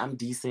good. I'm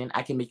decent.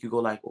 I can make you go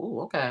like,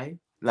 oh, okay.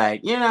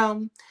 Like, you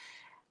know,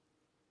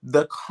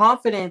 the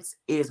confidence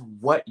is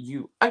what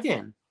you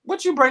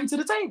bring to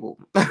the table.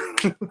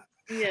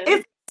 Yeah.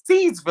 It's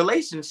precedes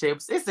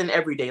relationships. It's in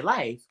everyday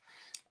life.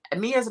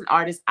 Me as an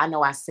artist, I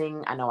know I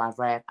sing, I know I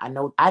rap, I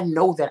know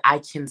that I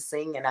can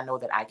sing and I know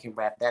that I can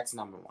rap. That's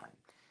number one.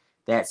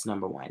 That's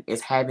number one.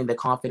 It's having the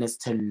confidence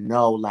to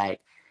know,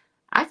 like,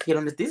 I can get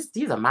on this.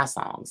 These are my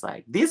songs.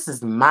 Like, these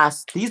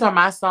are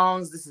my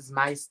songs. This is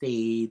my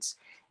stage.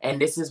 And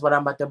this is what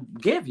I'm about to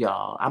give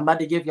y'all. I'm about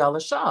to give y'all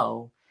a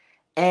show.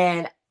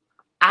 And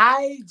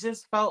I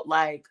just felt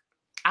like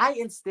I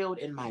instilled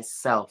in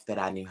myself that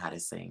I knew how to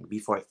sing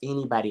before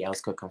anybody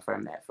else could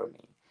confirm that for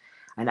me.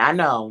 And I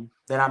know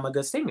that I'm a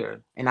good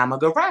singer and I'm a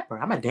good rapper.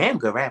 I'm a damn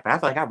good rapper. I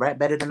feel like I rap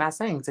better than I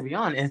sing, to be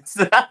honest.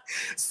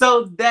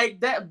 So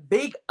that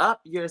big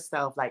up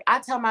yourself. Like, I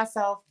tell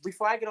myself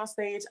before I get on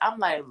stage, I'm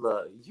like,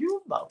 look,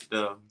 you about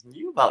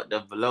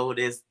to blow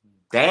this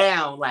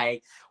down.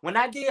 Like, when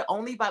I did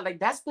Only Vibes, like,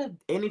 that's the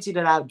energy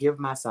that I give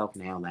myself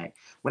now. Like,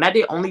 when I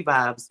did Only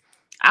Vibes,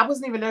 I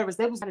wasn't even nervous.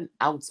 There was not an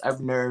ounce of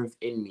nerve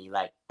in me.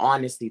 Like,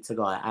 honestly to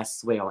God, I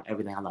swear on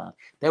everything I love,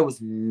 there was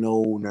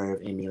no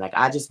nerve in me. Like,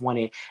 I just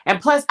wanted,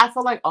 and plus I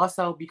feel like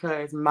also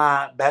because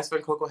my best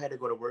friend Coco had to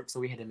go to work, so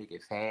we had to make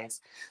it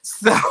fast.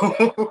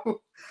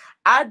 So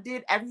I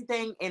did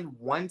everything in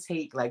one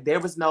take. Like, there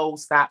was no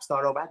stop,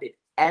 start over. I did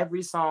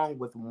every song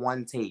with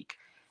one take.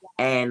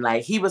 And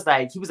like, he was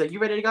like, you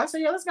ready to go? I said,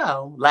 yeah, let's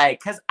go.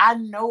 Like, cause I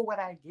know what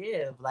I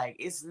give.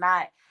 Like,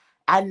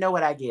 I know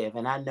what I give,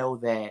 and I know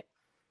that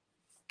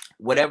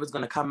whatever's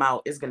going to come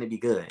out is going to be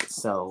good.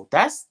 So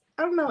that's,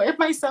 I don't know, it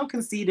might sound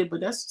conceited, but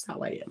that's just how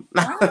I am.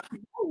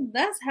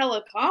 That's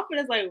hella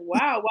confidence. Like,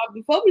 wow. Well,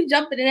 before we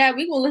jump into that,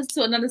 we're going to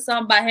listen to another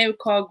song by him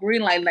called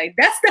Green Light. Like,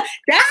 that's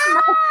my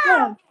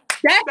song.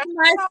 That's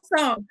my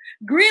song.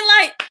 Green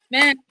Light,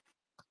 man.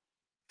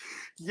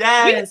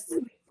 Yes.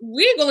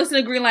 We're going to listen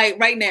to Green Light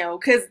right now.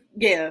 Because,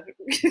 yeah.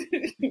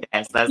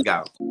 Yes, let's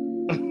go.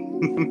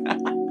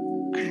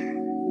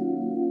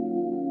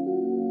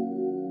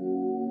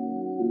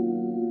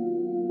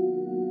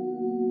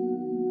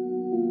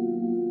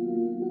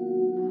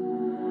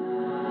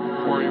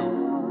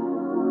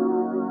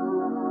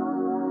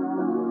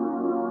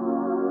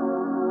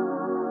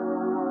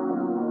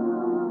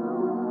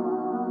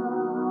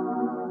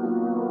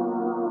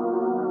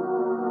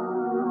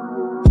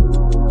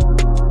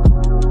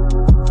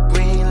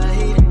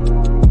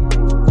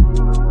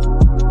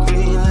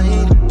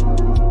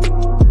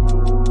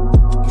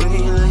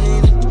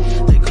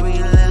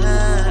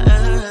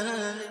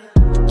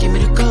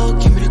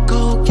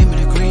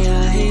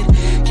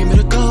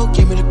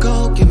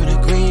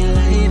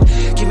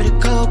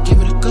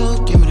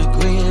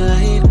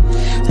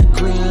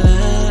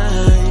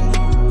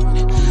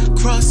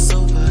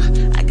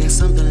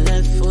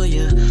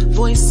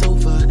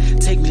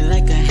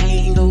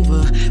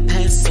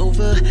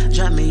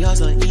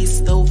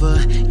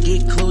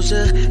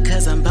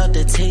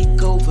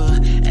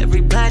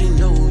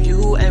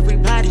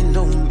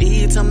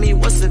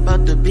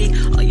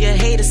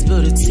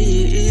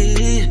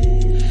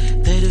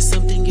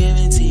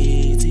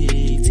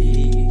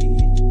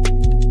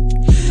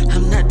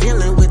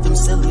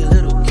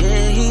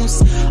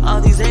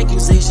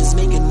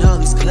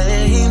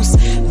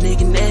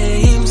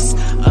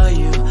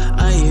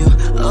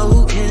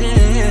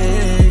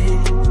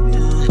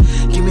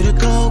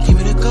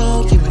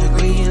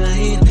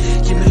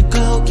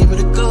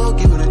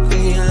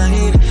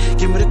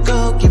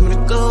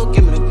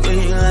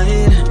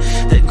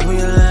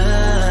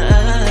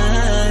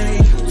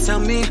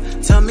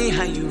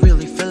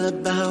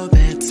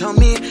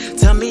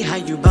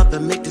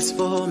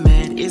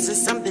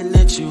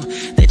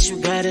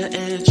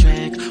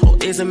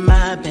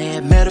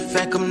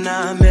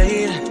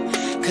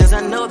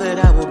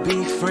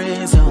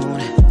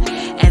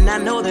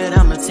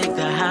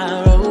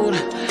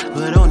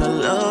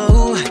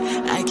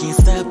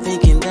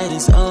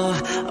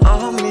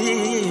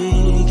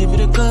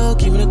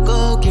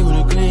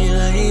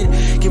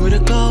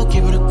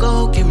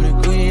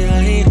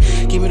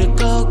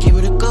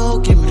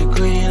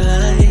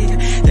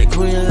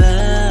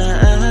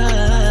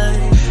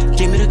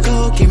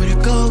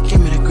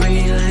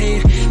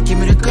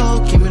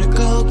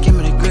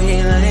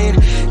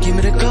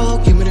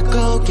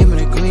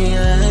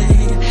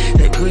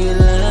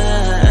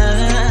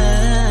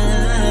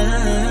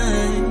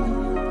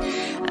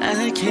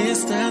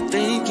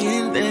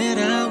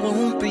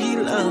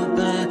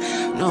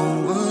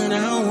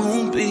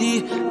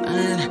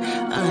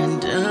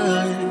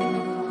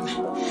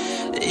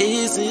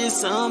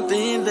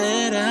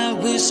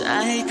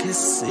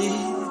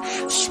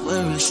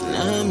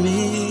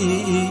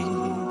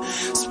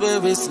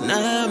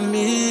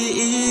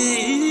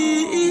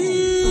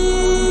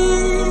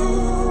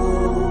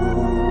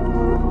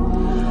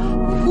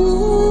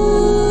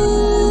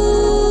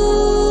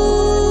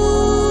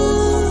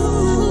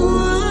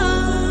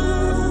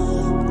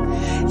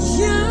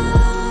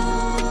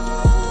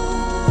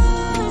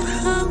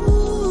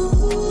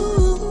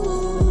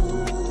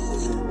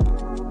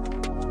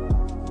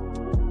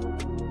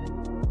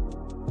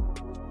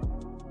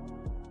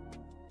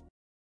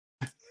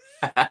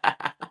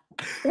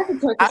 That's a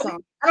Turkish song.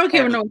 I don't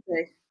care what no one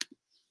say.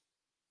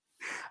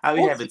 I'll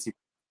be having to.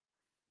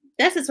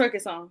 That's a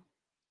twerking song.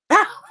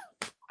 That's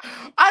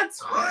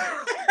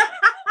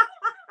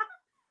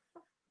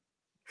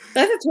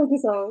a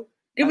twerking song.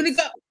 Give me the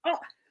go. Oh.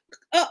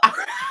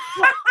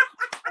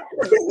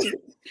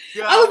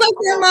 I was like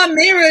in my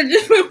mirror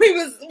just when we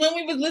was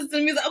listening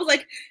to music. I was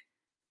like,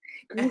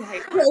 green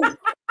light.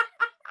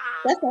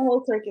 That's a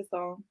whole twerking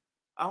song.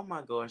 Oh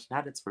my gosh,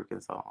 not a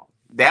twerking song.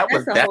 That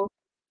was that.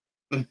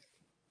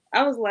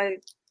 I was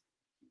like,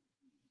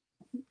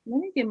 let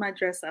me get my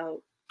dress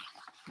out.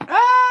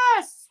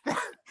 Yes,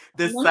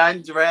 the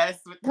sundress.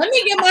 Let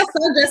me get my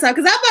sundress out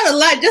because I bought a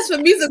lot just for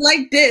music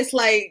like this.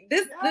 Like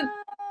this. Yes.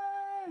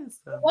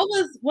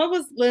 What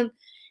was when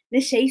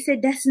Shay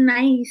said that's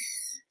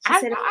nice? She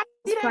said I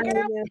see that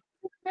girl.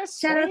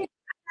 Shout out to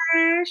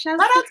her. Shout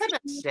out to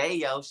the Shay,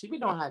 yo. She be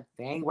doing her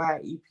thing with her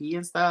EP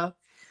and stuff.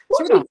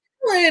 What you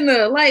doing?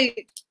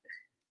 Like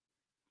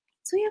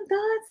 2 Young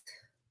Thoughts?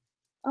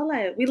 All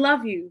that. We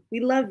love you. We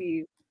love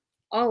you.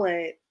 All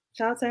that.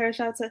 Shout out to her.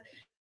 Shout out to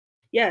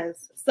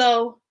yes.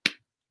 So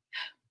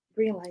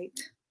green light.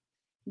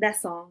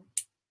 That song.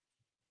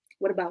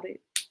 What about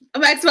it?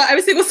 I'm asking about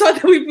every single song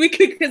that we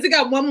could because we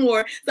got one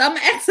more. So I'm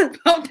asking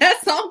about that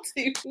song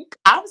too.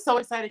 I'm so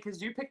excited because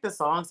you picked the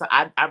song, so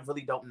I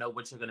really don't know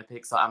what you're gonna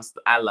pick. So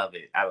I love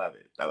it. I love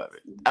it.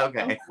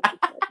 Okay.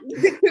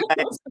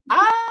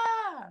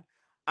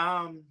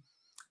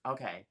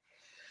 Okay.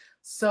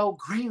 So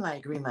green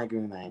light.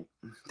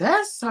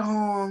 That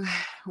song,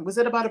 was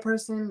it about a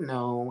person?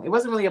 No, it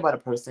wasn't really about a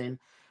person,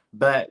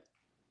 but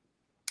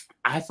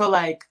I feel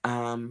like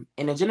in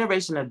a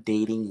generation of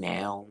dating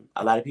now,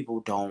 a lot of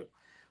people aren't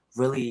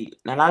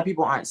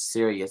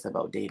serious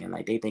about dating.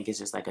 Like they think it's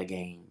just like a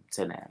game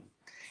to them.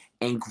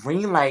 And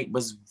green light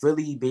was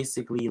really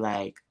basically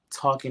like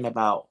talking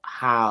about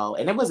how,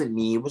 and it wasn't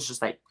me, it was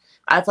just like,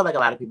 I feel like a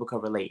lot of people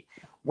could relate.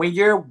 When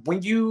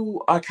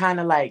you are kind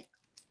of like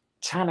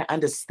trying to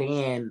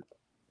understand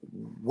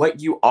what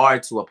you are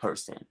to a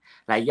person.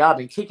 Like y'all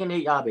been kicking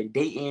it, y'all been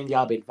dating,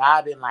 y'all been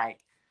vibing, like,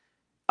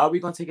 are we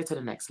going to take it to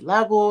the next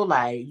level?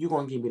 Like, you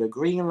going to give me the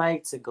green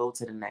light to go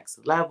to the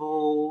next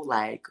level?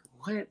 Like,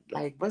 what?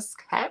 Like, what's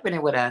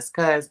happening with us?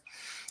 Because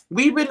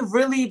we've been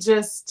really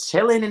just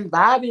chilling and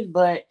vibing,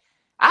 but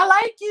I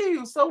like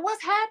you. So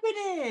what's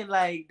happening?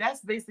 Like,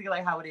 that's basically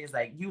like how it is.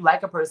 Like, you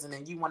like a person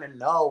and you want to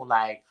know,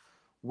 like,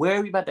 where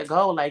are we about to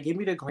go? Like, give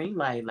me the green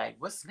light. Like,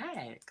 what's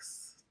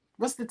next?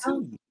 What's the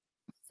tea?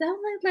 Sound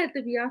like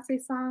the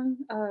Beyonce song,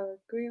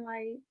 Green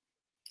Light.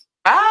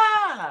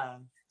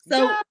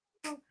 So...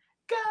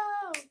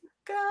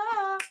 Go.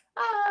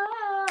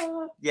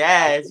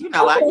 Yes, you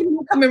know I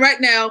coming right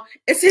now.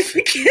 As if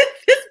we get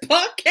this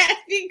podcast,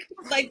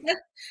 like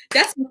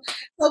that's. So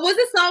was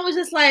this song was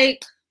just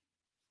like,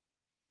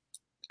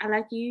 I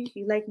like you,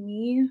 you like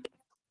me.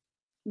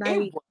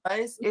 Like,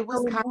 it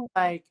was kind of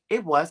like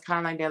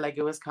that. Like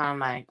it was kind of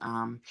like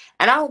and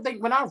I don't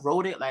think when I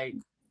wrote it, like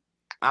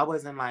I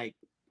wasn't like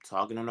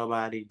talking to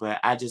nobody, but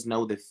I just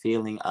know the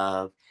feeling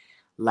of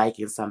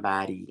liking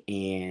somebody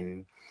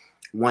and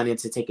wanting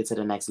to take it to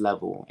the next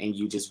level, and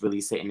you just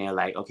really sitting there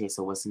like, okay,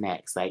 so what's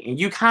next? Like, and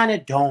you kind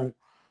of don't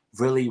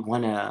really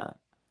want to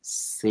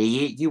say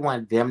it. You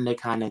want them to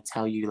kind of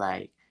tell you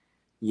like,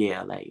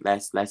 yeah, like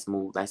let's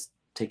move, let's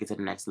take it to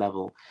the next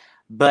level.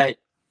 But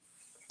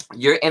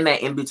you're in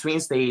that in between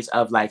stage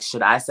of like,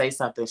 should I say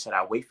something? Should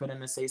I wait for them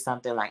to say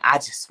something? Like, I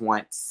just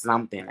want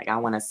something. Like, I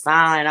want a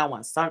sign. I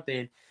want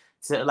something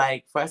to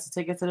like for us to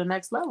take it to the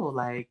next level.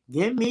 Like,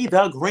 give me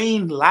the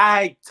green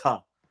light.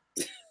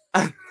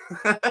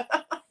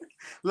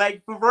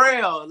 Like for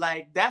real,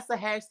 like that's a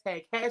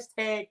hashtag.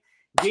 Hashtag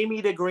give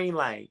me the green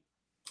light.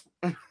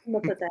 I'm gonna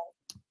put that.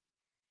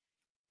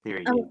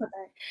 Period. I'm gonna put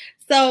that.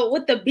 So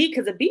with the beat,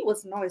 because the beat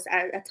was noise.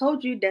 I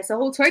told you that's a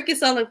whole turkey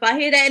song. If I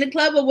hear that in the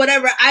club or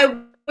whatever, I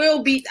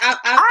will beat.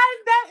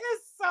 That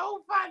is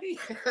so funny.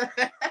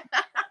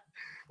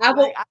 I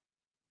will.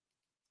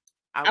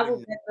 I will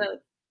bet up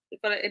in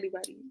front of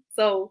anybody.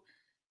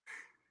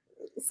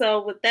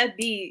 So with that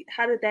beat,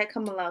 how did that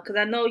come along? Because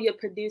I know your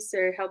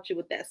producer helped you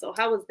with that. So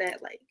how was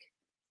that like?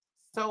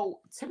 So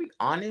to be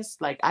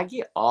honest, like I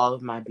get all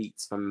of my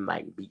beats from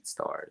like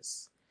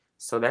BeatStars.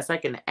 So that's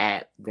like an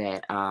app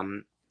that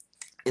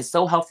is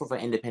so helpful for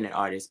independent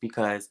artists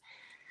because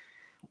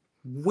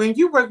when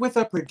you work with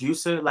a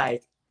producer,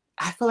 like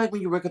I feel like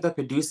when you work with a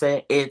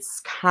producer,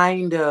 it's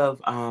kind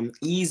of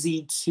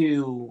easy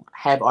to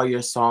have all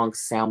your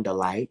songs sound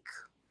alike.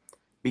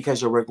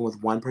 Because you're working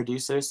with one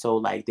producer, so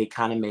like they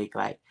kind of make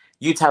like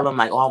you tell them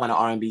like, oh, I want an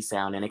R&B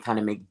sound, and they kind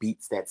of make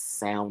beats that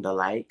sound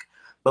alike.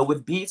 But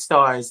with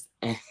BeatStars,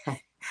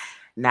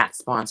 not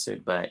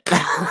sponsored, but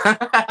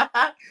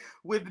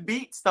with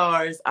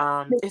BeatStars,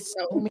 it's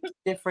so many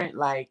different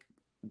like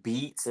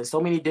beats and so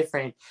many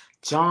different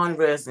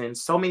genres and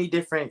so many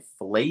different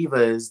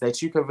flavors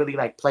that you can really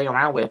like play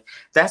around with.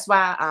 That's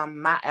why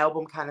my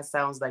album kind of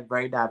sounds like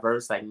very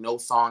diverse, like no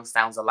song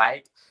sounds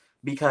alike.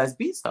 Because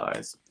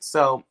BeatStars.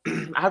 So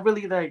I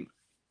really like,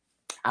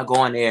 I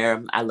go in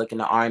there, I look in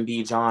the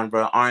R&B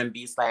genre,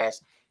 R&B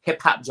 /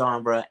 hip hop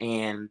genre,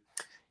 and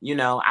you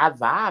know, I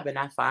vibe and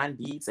I find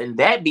beats. And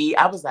that beat,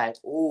 I was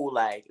like, ooh,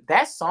 like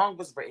that song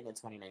was written in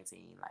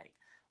 2019. Like,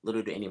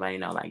 little did anybody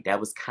know, like that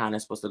was kind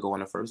of supposed to go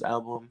on the first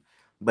album,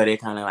 but it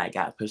kind of like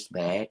got pushed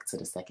back to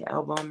the second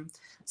album.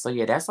 So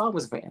yeah, that song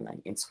was written like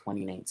in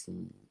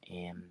 2019.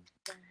 And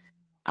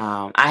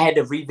I had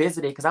to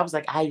revisit it because I was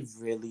like, I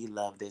really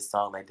love this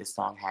song. Like, this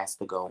song has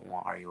to go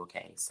on Are You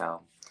Okay?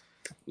 So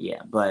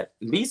yeah, but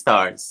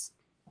BeatStars,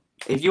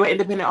 if you're an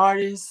independent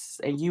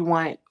artist and you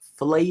want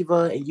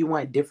flavor and you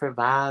want different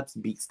vibes,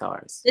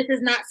 BeatStars. This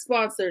is not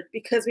sponsored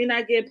because we're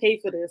not getting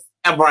paid for this.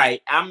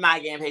 Right. I'm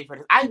not getting paid for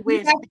this. I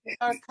wish.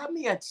 BeatStars, cut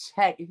me a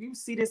check. If you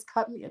see this,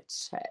 cut me a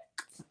check.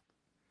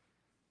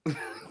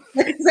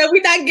 So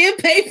we're not getting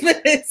paid for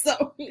this.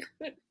 So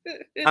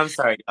I'm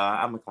sorry,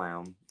 y'all. I'm a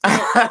clown.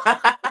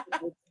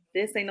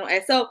 This ain't no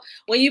ad. So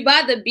when you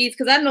buy the beats,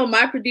 because I know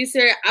my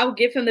producer, I'll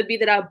give him the beat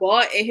that I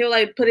bought, and he'll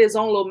like put his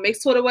own little mix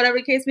to it or whatever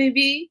the case may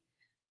be.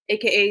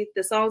 AKA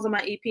the songs on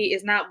my EP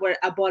is not what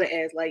I bought it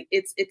as. Like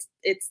it's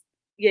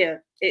yeah,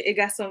 it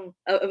got some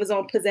of its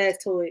own pizzazz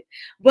to it.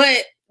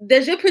 But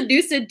does your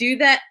producer do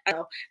that? I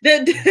don't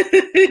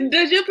know.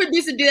 Does your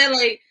producer do that?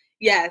 Like,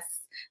 yes.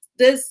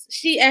 Does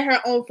she add her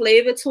own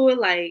flavor to it,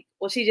 like,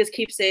 or she just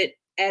keeps it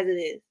as it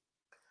is?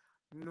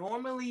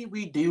 Normally,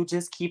 we do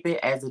just keep it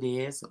as it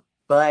is,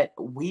 but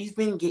we've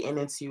been getting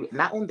into,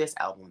 not on this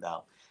album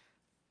though,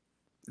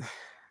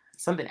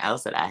 something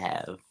else that I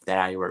have that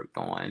I worked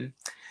on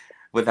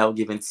without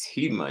giving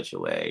too much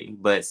away,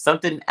 but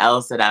something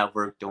else that I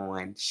worked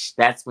on,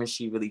 that's when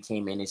she really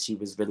came in and she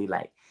was really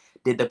like,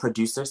 did the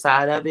producer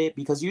side of it,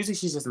 because usually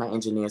she's just my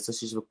engineer, so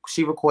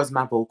she records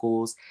my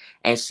vocals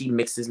and she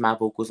mixes my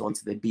vocals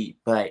onto the beat.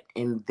 But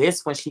in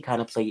this one, she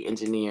kind of played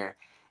engineer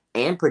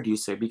and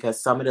producer, because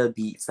some of the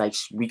beats, like,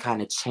 we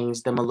kind of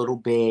changed them a little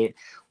bit.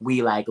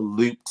 We like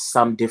looped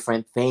some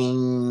different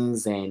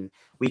things and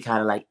we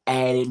kind of like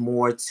added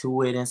more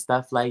to it and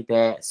stuff like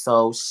that.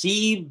 So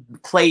she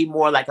played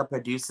more like a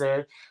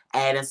producer,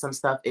 adding some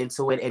stuff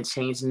into it and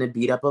changing the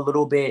beat up a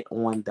little bit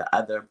on the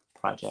other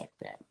project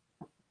that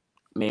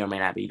may or may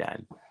not be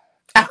done.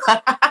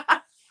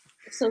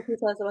 So can you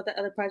tell us about the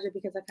other project,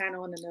 because I kind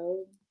of want to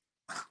know.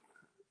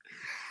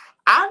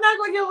 I'm not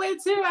gonna give away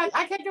too much.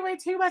 I can't give away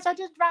too much. I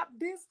just dropped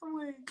this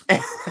one. Tell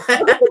us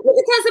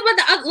about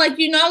the, like,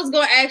 you know, I was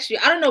gonna ask you.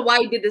 I don't know why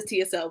you did this to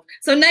yourself.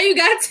 So now you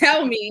gotta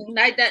tell me.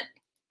 Like that.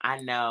 I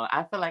know.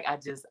 I feel like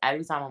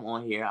every time I'm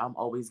on here, I'm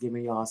always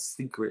giving y'all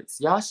secrets.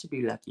 Y'all should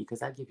be lucky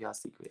because I give y'all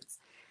secrets.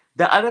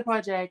 The other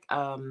project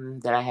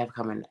that I have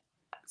coming,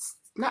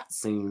 not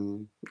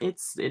soon.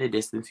 It's in a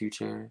distant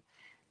future.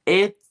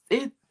 It's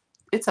a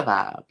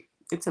vibe.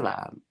 It's a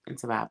vibe.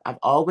 It's a vibe. I've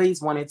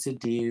always wanted to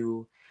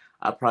do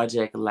a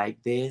project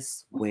like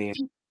this where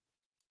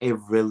it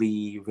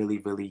really, really,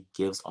 really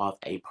gives off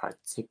a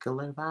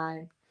particular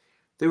vibe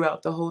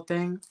throughout the whole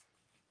thing.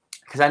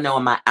 Because I know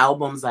in my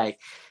albums, like,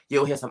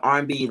 you'll hear some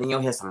R&B, then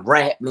you'll hear some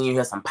rap, then you'll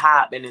hear some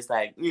pop, and it's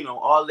like, you know,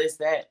 all this,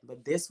 that.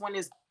 But this one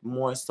is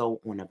more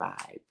so on a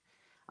vibe.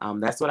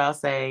 That's what I'll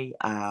say.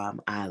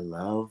 I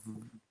love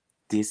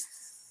this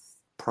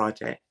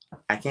project.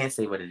 I can't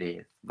say what it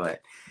is,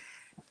 but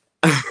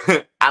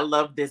I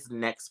love this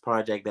next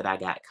project that I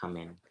got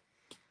coming.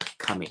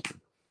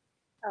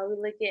 Are we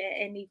looking at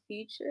any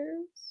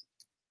features?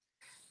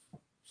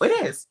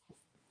 It is.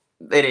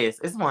 It is.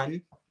 It's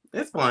one.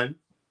 It's one.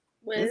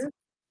 With?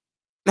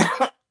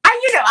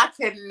 I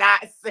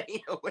cannot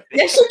say who it is.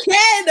 Yes, you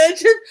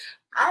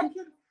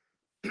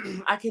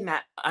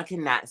can. I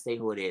cannot say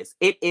who it is.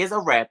 It is a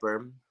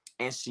rapper,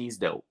 and she's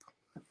dope.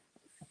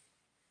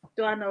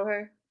 Do I know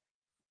her?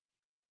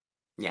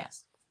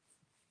 Yes.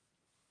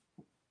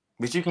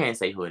 But you can't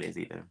say who it is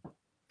either.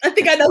 I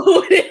think I know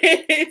who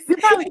it is. You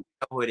probably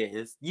know who it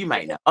is. You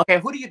might know. Okay,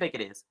 who do you think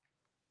it is?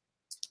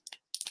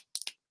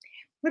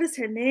 What is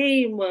her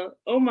name?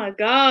 Oh my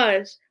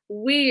gosh.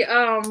 She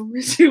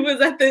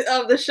was at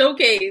the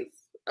showcase.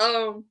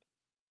 I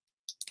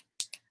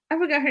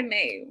forgot her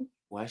name.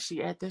 Was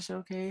she at the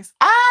showcase?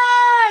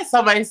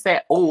 Somebody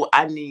said, "Oh,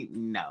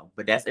 no,"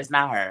 but it's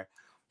not her.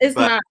 It's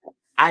not.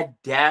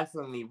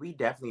 We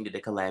definitely did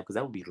a collab because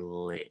that would be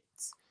lit.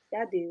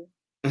 Yeah, I do.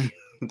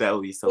 That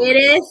would be so. It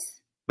lit.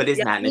 is. But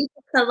it's not.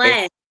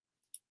 Collab.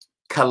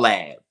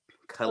 Collab.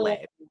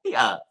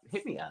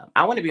 Hit me up.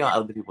 I want to be on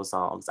other people's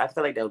songs. I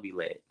feel like that would be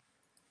lit.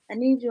 I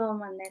need you on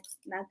my next,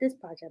 not this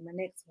project, my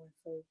next one.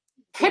 So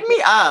hit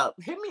me up.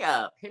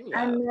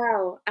 I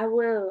know. I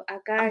will. I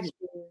got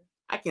you.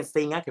 I can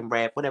sing. I can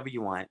rap. Whatever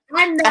you want.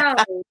 I know.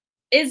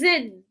 Is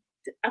it?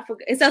 I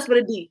forgot. It starts with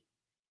a D.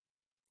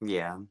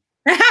 Yeah.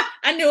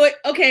 I knew it.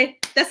 Okay,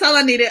 that's all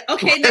I needed.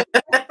 Okay,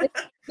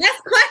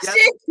 next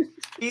question.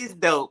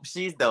 Yep.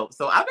 She's dope.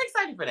 So I'm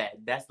excited for that.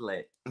 That's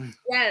lit.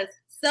 Yes.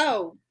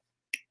 So,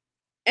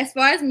 as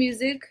far as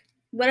music,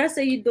 what else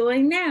are you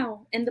doing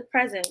now in the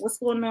present? What's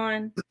going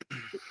on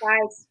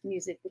besides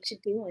music? What you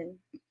doing?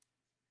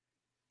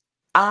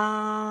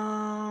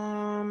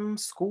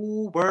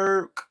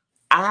 Schoolwork.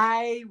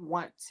 I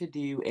want to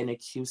do an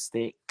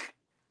acoustic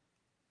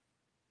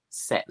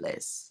set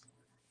list.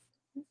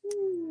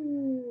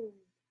 Ooh.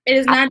 It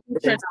is not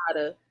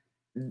Trinata.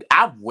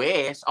 I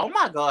wish. Oh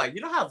my god,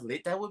 you know how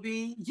lit that would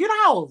be? You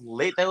know how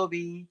lit that would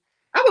be?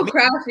 I would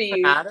cry for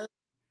you. Trinata?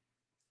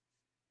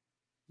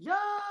 Yo,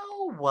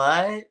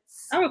 what?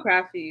 I would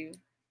cry for you.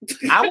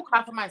 I will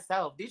cry for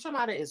myself.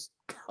 Trinata is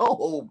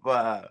dope.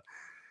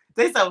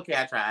 They said, okay,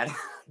 I tried.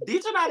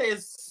 Trinata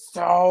is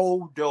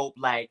so dope.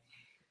 Like,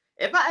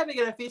 if I ever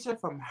get a feature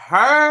from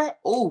her,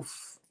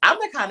 oof, I'm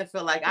gonna kind of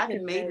feel like I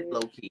can made it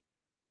low key.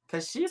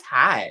 Cause she's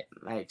hot.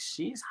 Like,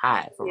 she's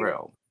hot for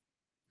real.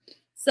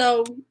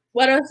 So,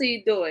 what else are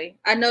you doing?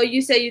 I know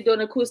you say you're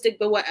doing acoustic,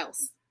 but what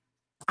else?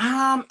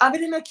 Other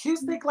than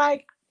acoustic,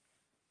 like,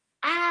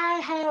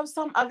 I have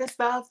some other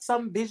stuff,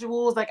 some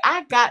visuals. Like,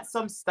 I got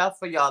some stuff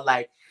for y'all.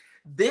 Like,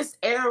 this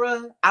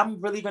era, I'm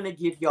really gonna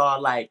give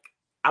y'all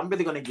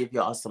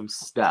some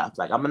stuff.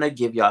 Like, I'm gonna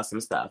give y'all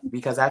some stuff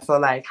because I feel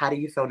like, how do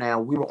you feel now?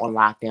 We were on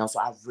lockdown, so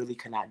I really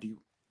could not do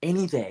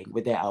anything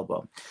with that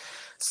album.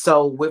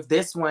 So with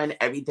this one,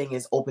 everything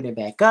is opening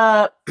back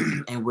up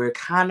and we're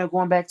kind of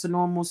going back to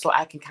normal. So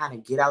I can kind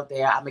of get out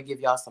there. I'm gonna give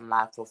y'all some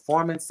live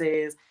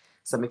performances,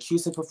 some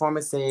acoustic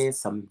performances,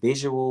 some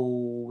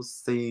visuals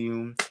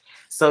soon.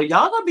 So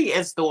y'all gonna be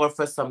in store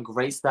for some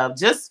great stuff.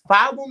 Just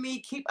follow me,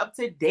 keep up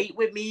to date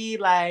with me,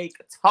 like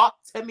talk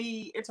to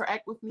me,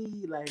 interact with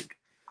me, like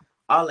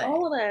all that.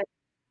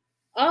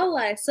 All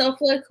that. So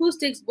for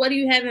acoustics, what do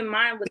you have in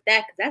mind with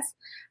that? Because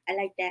I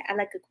like that. I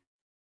like acoustics.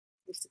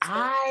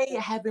 I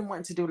have been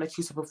wanting to do an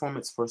acoustic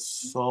performance for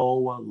so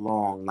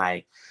long,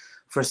 like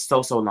for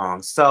so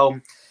long. So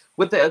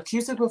with the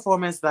acoustic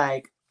performance,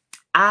 like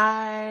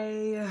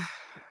I'm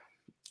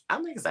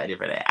excited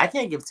for that. I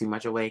can't give too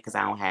much away because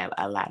I don't have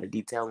a lot of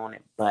detail on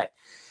it, but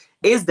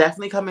it's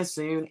definitely coming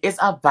soon. It's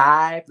a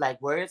vibe.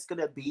 Like where it's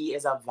gonna be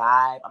is a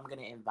vibe. I'm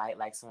gonna invite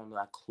like some of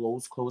my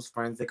close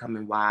friends to come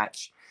and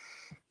watch.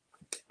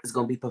 It's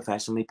gonna be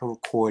professionally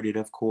recorded,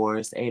 of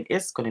course, and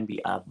it's gonna be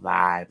a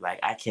vibe. Like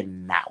I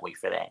cannot wait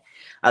for that.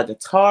 A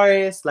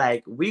guitarist,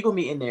 like we gonna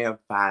be in there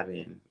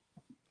vibing.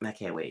 I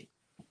can't wait.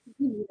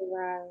 We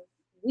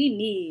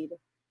need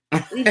a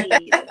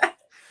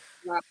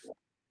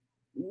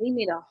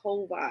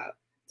whole vibe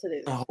to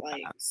this.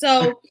 Like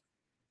so.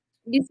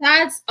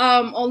 Besides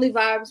Only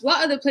Vibes,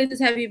 what other places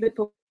have you been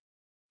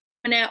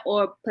performing at,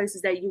 or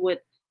places that you would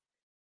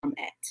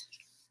at?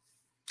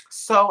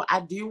 So I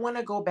do want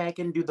to go back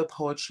and do the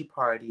poetry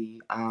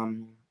party.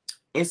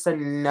 It's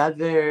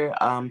another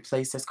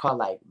place that's called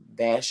like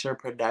Basher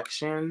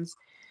Productions,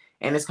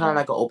 and it's kind of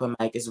like an open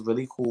mic. It's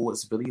really cool.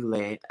 It's really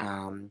lit.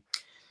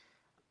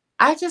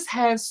 I just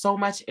have so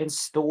much in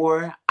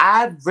store.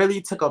 I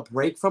really took a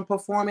break from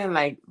performing.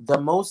 Like the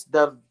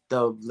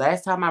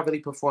last time I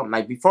really performed,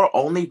 like before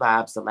Only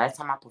Vibes, the last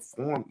time I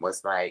performed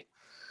was like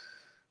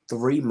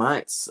 3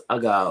 months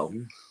ago.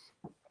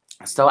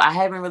 So I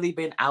haven't really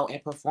been out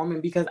and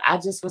performing because I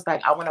just was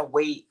like, I want to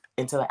wait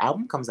until the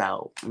album comes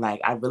out.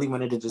 Like I really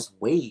wanted to just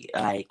wait.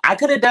 Like I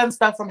could have done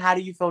stuff from How Do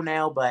You Feel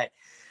Now, but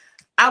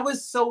I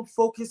was so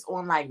focused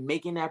on like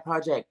making that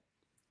project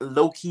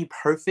low-key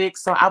perfect.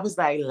 So I was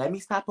like, let me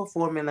stop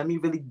performing. Let me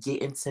really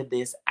get into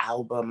this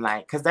album.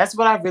 Like, cause that's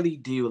what I really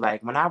do.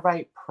 Like when I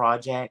write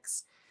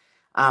projects,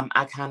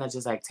 I kind of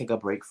just like take a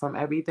break from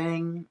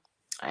everything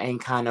and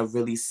kind of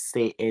really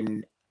sit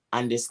and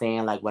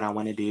understand like what I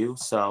want to do.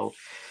 So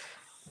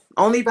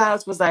Only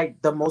Vibes was like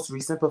the most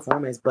recent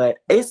performance, but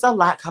it's a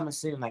lot coming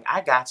soon. Like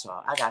I got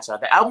y'all.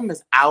 The album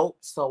is out,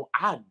 so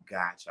I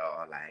got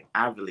y'all. Like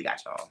I really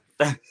got y'all.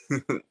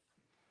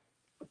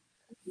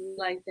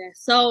 Like that.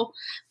 So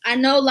I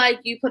know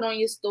like you put on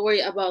your story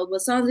about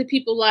what songs that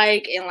people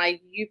like, and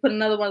like you put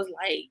another one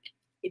like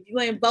if you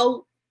ain't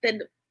vote,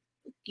 then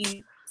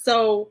you.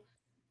 So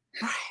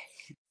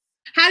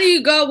how do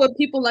you go with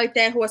people like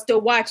that who are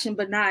still watching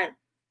but not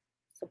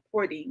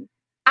supporting?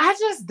 I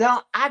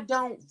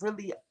don't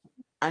really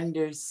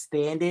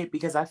understand it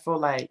because I feel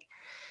like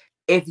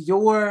if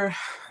you're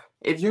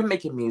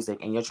making music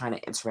and you're trying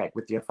to interact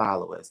with your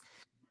followers,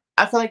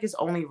 I feel like it's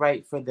only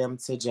right for them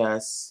to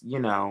just,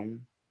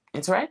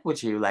 interact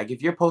with you. Like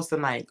if you're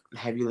posting like,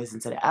 have you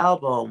listened to the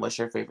album? What's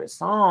your favorite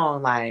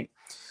song? Like,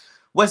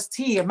 what's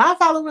tea? My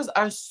followers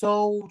are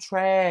so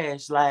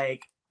trash.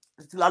 Like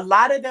a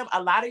lot of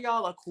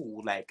y'all are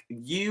cool. Like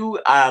you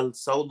are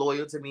so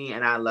loyal to me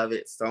and I love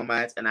it so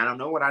much. And I don't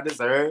know what I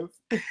deserve.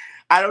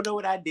 I don't know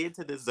what I did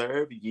to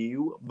deserve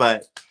you,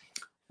 but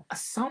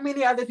so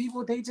many other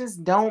people, they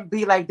just don't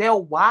be like,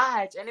 they'll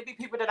watch and it be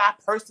people that I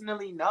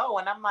personally know.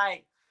 And I'm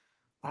like,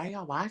 why are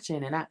y'all watching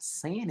and not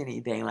saying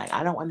anything? Like,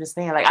 I don't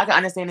understand. Like, I can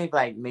understand if,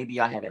 like, maybe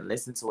y'all haven't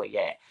listened to it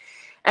yet.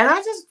 And I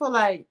just feel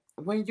like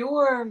when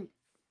you're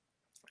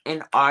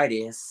an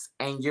artist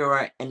and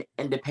you're an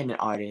independent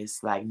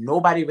artist, like,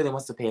 nobody really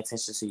wants to pay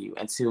attention to you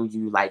until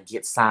you, like,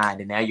 get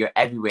signed and now you're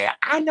everywhere.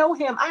 I know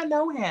him.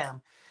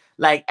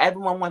 Like,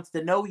 everyone wants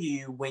to know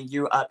you when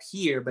you're up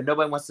here, but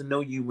nobody wants to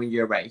know you when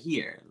you're right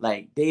here.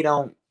 Like, they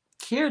don't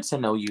care to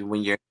know you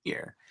when you're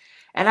here.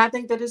 And I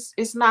think that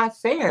it's not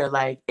fair.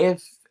 Like,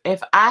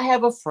 if I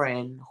have a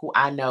friend who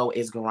I know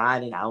is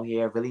grinding out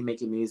here, really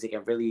making music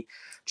and really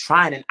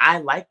trying, and I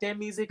like their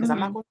music, because I'm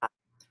not gonna lie,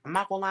 I'm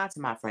not gonna lie to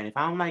my friend. If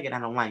I don't like it, I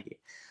don't like it.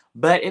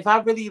 But if I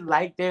really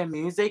like their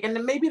music, and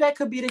then maybe that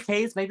could be the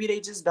case, maybe they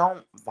just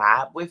don't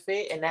vibe with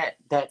it, and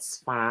that's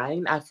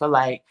fine. I feel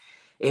like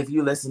if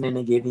you listening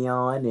to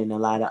Giveon and a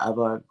lot of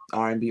other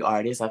R&B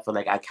artists, I feel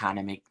like I kind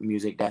of make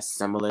music that's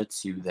similar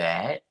to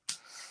that.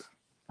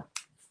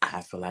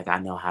 I feel like I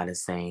know how to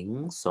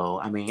sing. So,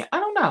 I mean, I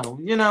don't know.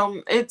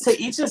 It's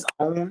to each his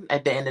own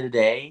at the end of the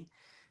day.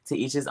 To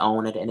each his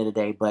own at the end of the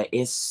day. But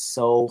it's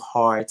so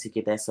hard to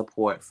get that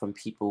support from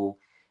people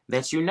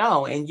that you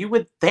know. And you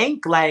would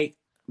think, like,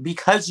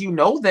 because you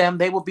know them,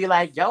 they would be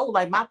like, yo,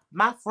 like,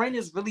 my friend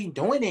is really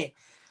doing it.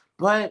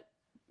 But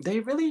they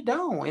really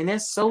don't. And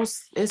it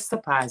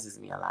surprises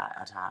me a lot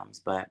of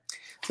times. But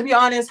to be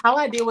honest, how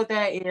I deal with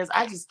that is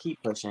I just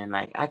keep pushing.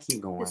 Like, I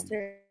keep going.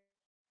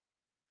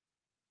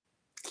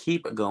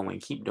 Keep going.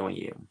 Keep doing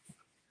you.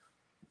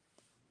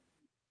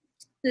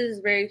 This is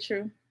very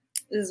true.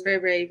 This is very,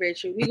 very, very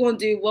true. We're going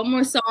to do one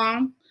more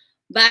song.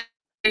 But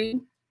I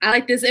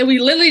like this. And we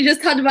literally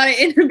just talked about it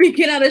in the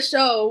beginning of the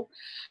show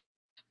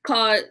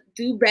called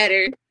Do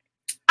Better.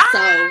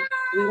 So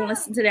we're going to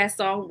listen to that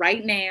song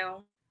right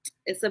now.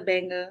 It's a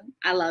banger.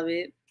 I love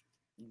it.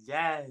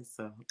 Yes.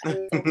 I love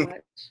it so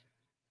much.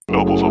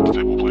 Elbows off the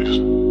table, please.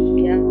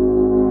 Yeah.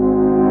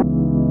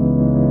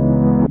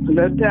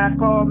 Let's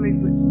call me as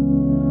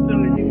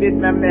soon as you get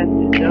my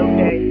message.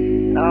 Okay.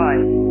 All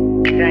right.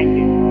 Thank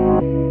you.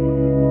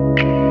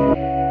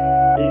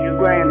 It's your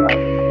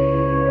grandmother.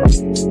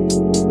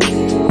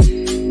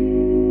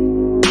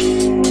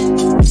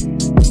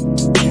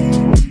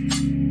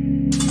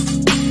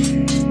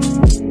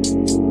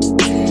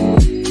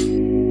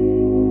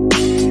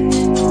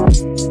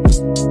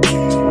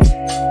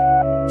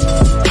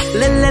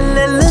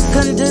 Look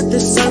under the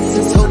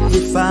surface, hope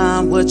you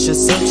find what you're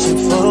searching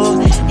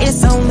for.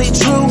 It's only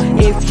true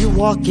if you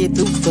walk it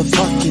through the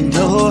fucking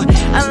door.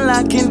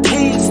 Unlocking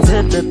keys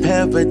to the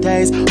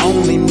paradise.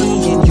 Only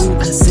me and you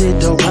can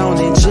sit around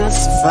and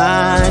just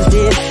find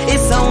it.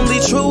 It's only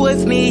true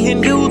if me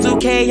and you do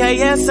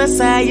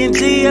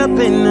KISSING up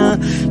in a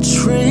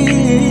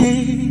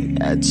tree.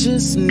 I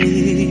just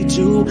need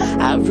you.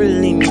 I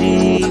really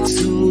need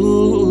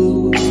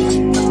to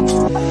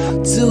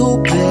do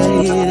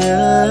better.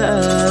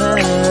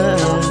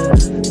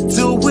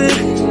 Do it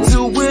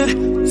better.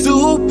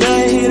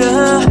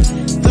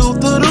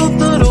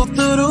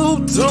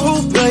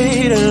 Do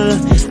better.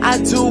 I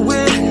do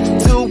it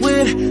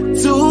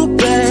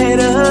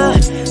better.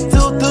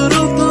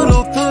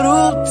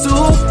 Do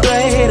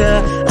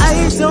better. I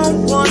don't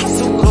want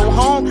to go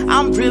home.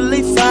 I'm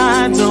really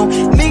fine. Don't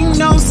need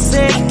no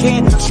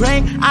second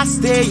drink. I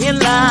stay in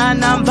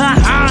line. I'm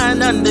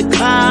behind on the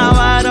climb.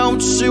 Why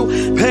don't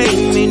you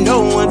pay me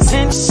no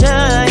attention?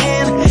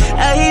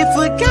 I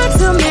forgot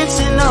to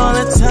mention all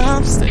the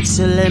times that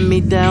you let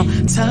me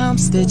down,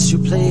 times that you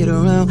played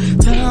around,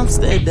 times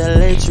that I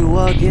let you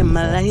walk in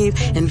my life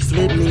and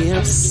flip me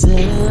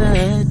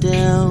upside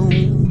down.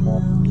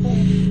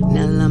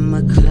 Now I'm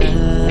a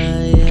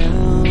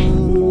clown.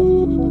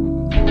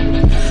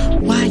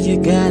 Why you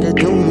gotta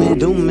do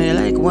me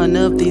like one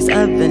of these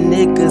other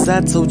niggas?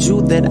 I told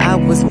you that I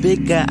was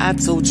bigger, I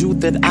told you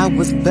that I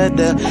was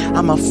better.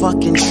 I'm a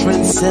fucking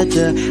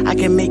trendsetter. I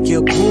can make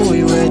your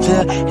boy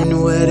wetter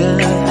and wetter.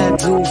 I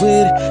do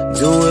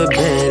it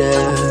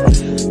better.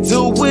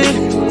 Do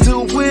better.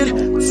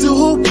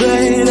 Do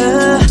better.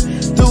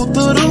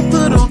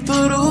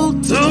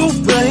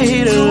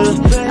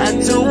 I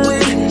do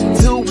it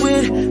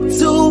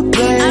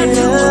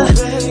better.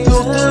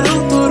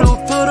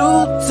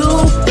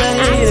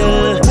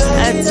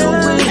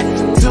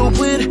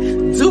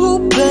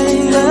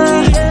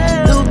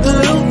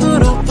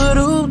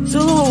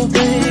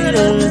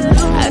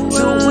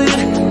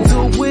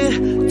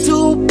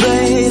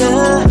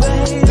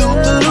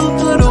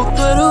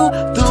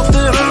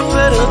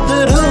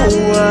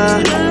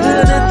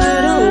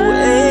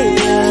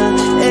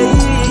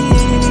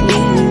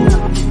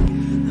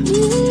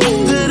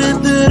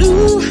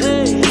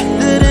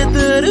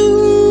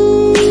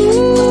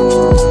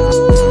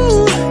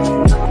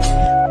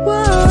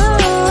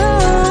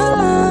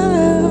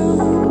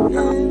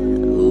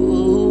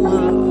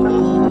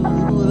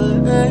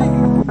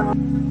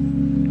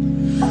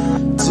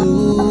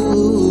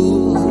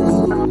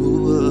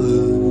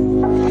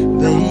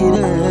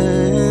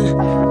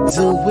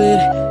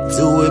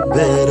 Do it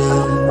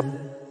better.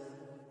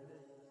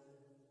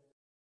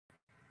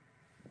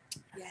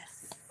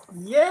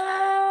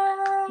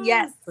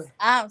 Yes.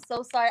 I'm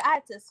so sorry. I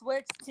had to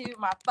switch to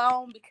my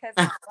phone because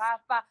my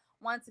Wi-Fi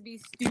wanted to be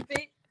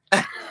stupid.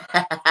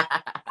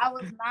 I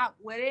was not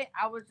with it.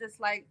 I was just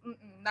like,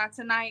 not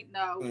tonight.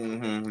 No.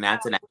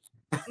 Not tonight.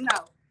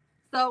 No.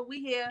 So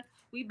we here.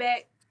 We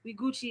back. We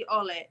Gucci,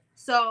 all that.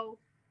 So,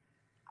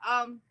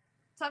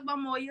 talk about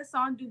more of your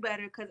song, Do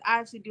Better, because I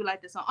actually do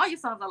like this song. All your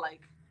songs I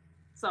like.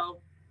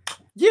 So.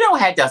 You don't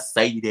have to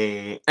say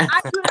that.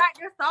 I do like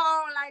this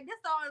song. Like, this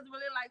song is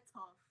really, like,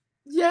 tough.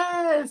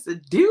 Yes.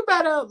 Do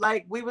Better,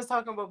 like we was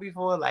talking about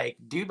before, like,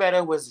 Do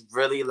Better was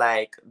really,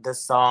 like, the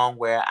song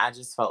where I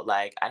just felt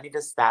like I need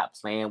to stop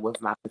playing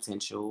with my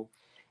potential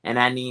And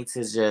I need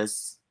to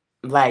just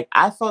like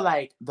I feel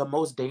like the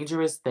most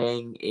dangerous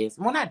thing is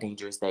well not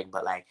dangerous thing,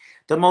 but like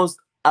the most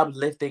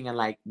uplifting and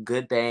like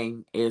good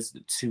thing is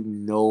to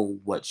know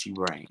what you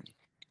bring.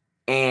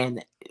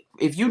 And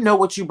if you know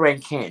what you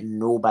bring, can't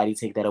nobody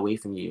take that away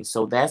from you.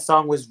 So that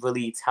song was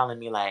really telling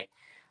me like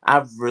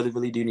I really,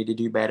 really do need to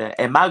do better.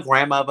 And my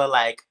grandmother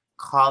like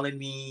calling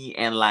me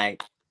and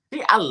like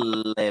I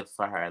live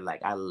for her.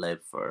 Like I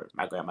live for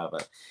my grandmother.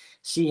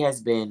 She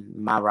has been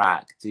my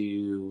rock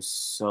through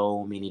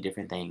so many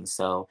different things.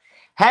 So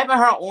having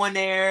her on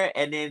there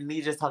and then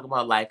me just talking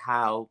about like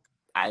how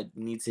I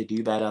need to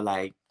do better,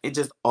 like it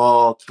just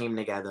all came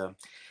together.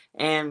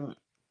 And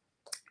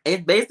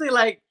it basically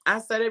like I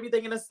said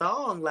everything in a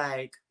song,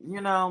 like,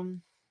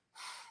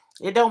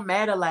 it don't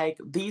matter. Like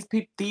these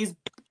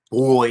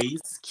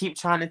boys keep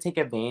trying to take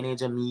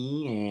advantage of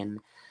me and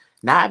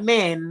not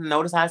men.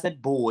 Notice how I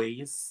said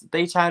boys.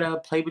 They try to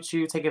play with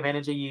you, take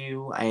advantage of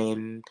you,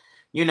 and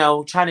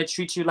trying to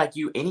treat you like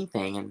you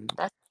anything, and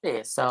that's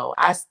it. So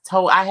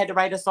I had to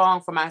write a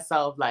song for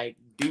myself, like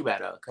do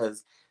better,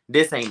 cause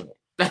this ain't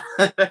it.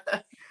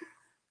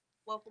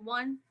 Well, for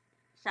one,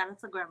 shout out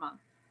to Grandma.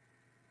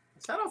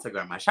 Shout out to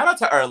grandma. Shout out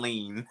to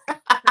Erlene.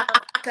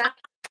 Shout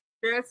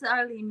out to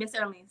Arlene, Miss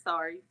Arlene,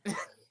 sorry.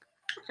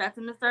 Shout out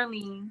to Miss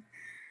Arlene.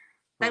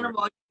 Second of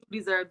all, you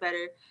deserve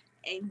better.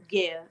 And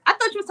yeah, I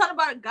thought you was talking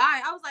about a guy.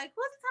 I was like,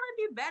 who's he telling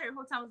to do better? The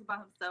whole time it was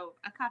about himself.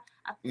 I kind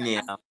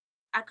A of.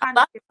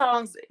 lot of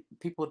songs,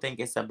 people think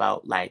it's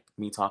about like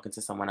me talking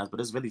to someone else, but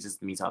it's really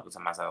just me talking to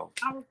myself.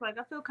 I was like,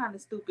 I feel kind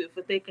of stupid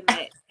for thinking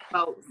that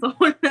about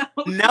someone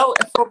else. No,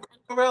 for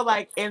real,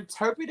 like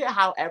interpret it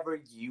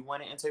however you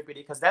want to interpret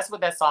it, because that's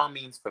what that song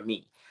means for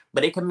me.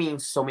 But it can mean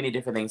so many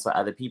different things for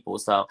other people.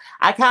 So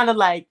I kind of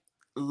like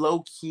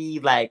low key,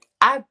 like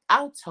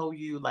I'll tell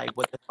you like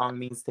what the song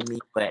means to me,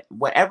 but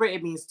whatever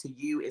it means to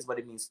you is what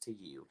it means to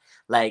you.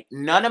 Like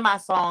none of my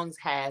songs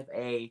have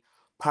a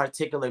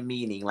particular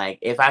meaning. Like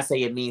if I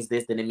say it means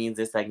this, then it means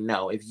this. Like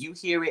no, if you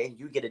hear it and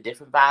you get a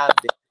different vibe,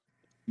 then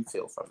you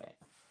feel from it.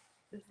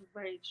 This is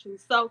very true.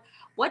 So,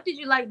 what did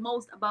you like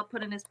most about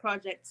putting this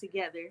project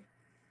together?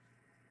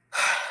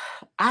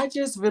 I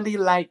just really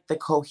like the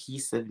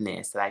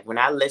cohesiveness. Like when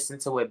I listen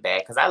to it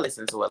back, because I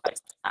listen to it like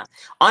sometimes.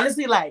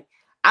 Honestly, like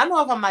I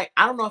don't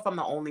know if I'm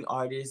the only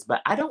artist,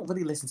 but I don't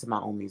really listen to my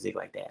own music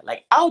like that.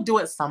 Like I'll do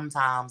it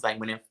sometimes, like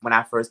when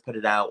I first put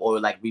it out, or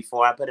like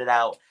before I put it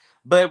out.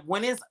 But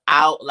when it's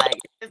out, like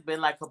it's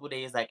been like a couple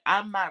days, like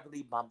I'm not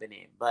really bumping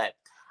it. But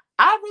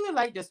I really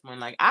like this one.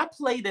 Like I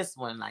play this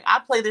one. Like I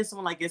play this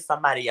one like it's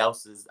somebody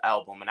else's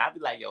album, and I'd be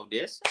like, "Yo,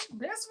 this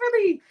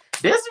really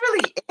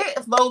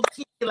is low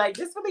key. Like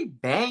this really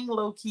bang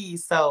low key."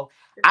 So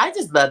I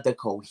just love the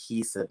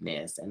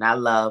cohesiveness, and I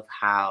love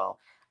how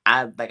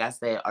like I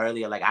said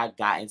earlier, like I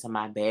got into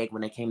my bag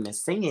when it came to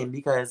singing,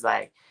 because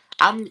like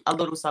I'm a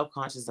little self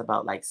conscious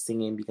about like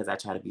singing, because I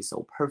try to be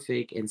so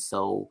perfect and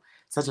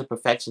such a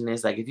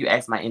perfectionist. Like if you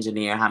ask my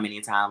engineer how many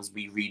times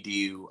we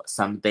redo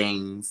some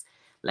things,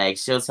 like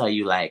she'll tell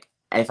you like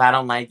if I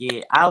don't like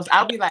it,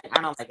 I'll be like,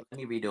 I don't like it, let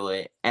me redo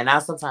it. And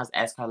I'll sometimes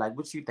ask her like,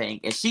 what you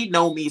think? And she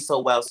know me so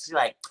well, so she's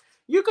like,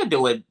 you could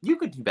do it, you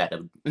could do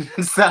better.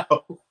 So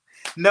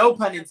no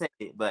pun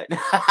intended, but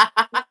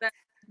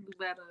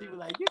she was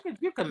like,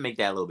 you could make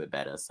that a little bit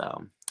better.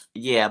 So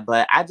yeah,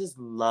 but I just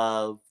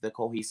love the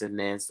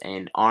cohesiveness,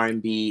 and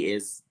R&B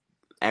is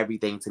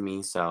everything to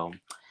me. So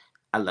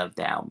I love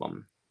the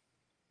album.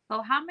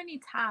 So, how many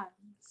times?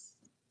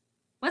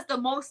 What's the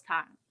most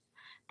time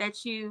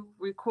that you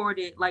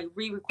recorded, like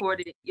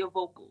re-recorded your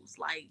vocals,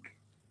 like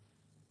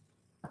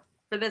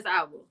for this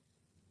album?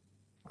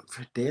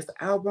 For this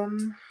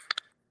album,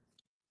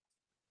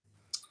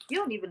 You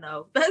don't even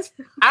know.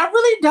 I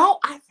really don't.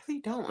 I really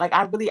don't. Like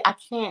I really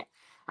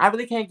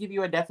can't give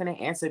you a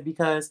definite answer,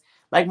 because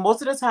like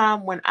most of the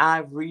time when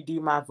I redo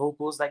my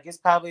vocals, like it's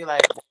probably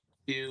like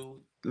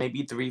two,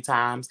 maybe three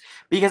times,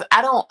 because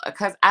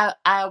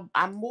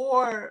I'm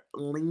more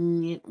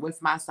lenient with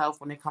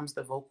myself when it comes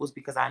to vocals,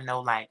 because I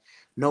know like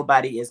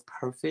nobody is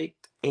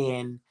perfect,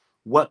 and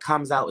what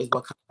comes out is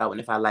what comes out,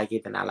 and if I like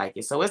it, then I like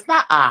it. So it's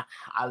not a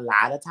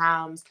lot of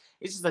times.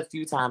 It's just a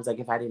few times, like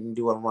if I didn't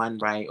do a run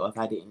right, or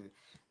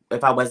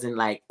if I wasn't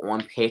like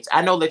on pitch.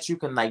 I know that you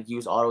can like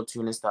use auto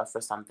tune and stuff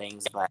for some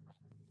things, but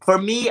for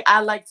me, I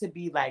like to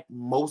be like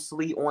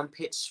mostly on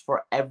pitch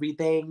for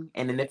everything.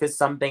 And then if it's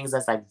some things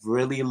that's like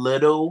really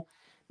little,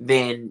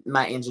 then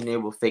my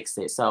engineer will fix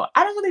it. So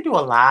I don't really do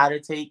a lot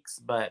of takes,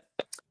 but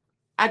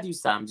I do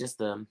some just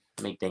to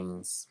make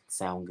things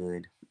sound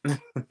good.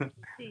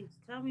 Please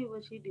tell me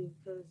what you do,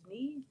 cause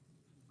me.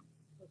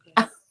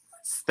 Okay.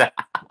 Stop.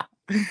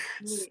 Me,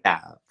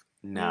 Stop.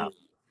 No.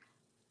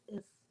 me,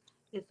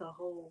 it's a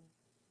whole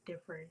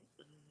different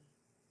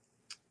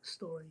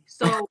story.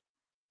 So,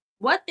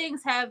 what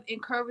things have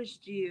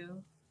encouraged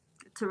you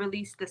to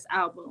release this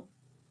album?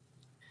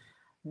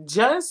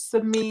 Just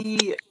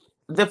me,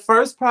 the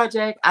first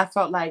project, I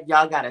felt like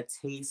y'all got a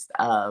taste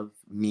of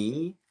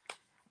me.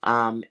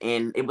 And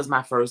it was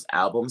my first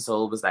album,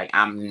 so it was like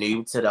I'm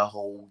new to the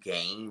whole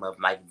game of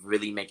like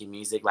really making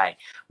music. Like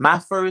my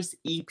first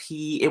EP,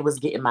 it was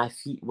getting my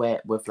feet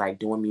wet with like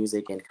doing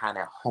music and kind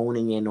of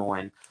honing in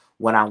on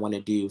what I want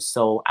to do.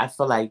 So I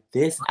feel like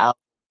this album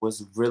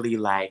was really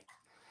like,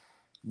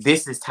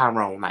 this is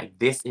Tyrone. Like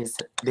this is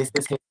his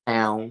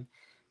sound.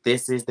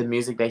 This is the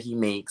music that he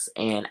makes,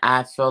 and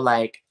I feel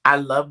like I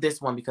love this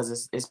one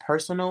because it's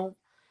personal,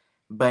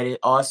 but it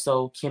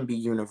also can be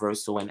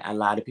universal, and a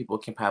lot of people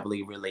can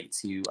probably relate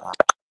to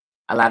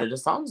a lot of the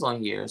songs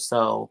on here.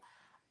 So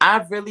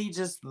I really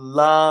just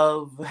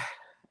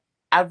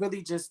I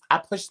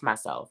pushed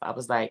myself. I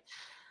was like,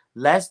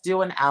 let's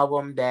do an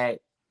album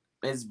that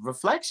is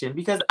reflection,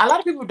 because a lot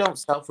of people don't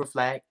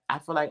self-reflect. I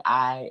feel like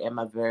I am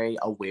a very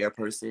aware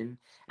person.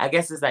 I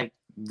guess it's like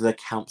the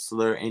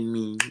counselor in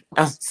me.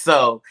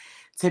 So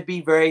to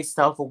be very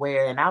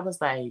self-aware, and I was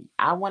like,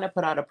 I want to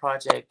put out a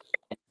project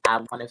and I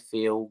want to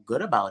feel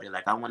good about it.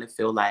 Like I want to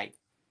feel like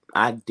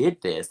I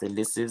did this, and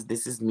this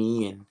is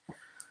me, and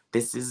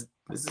this is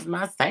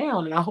my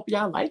sound, and I hope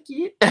y'all like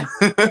it.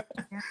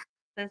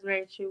 That's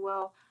very true.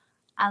 Well,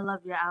 I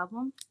love your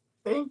album.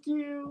 Thank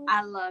you.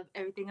 I love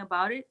everything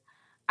about it.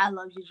 I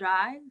love your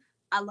drive.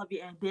 I love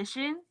your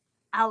ambition.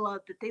 I love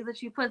the things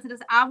that you put into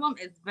this album.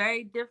 It's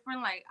very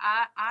different. Like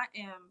I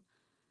am.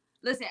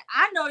 Listen,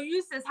 I know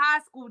you since high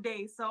school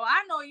days, so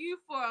I know you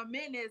for a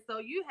minute. So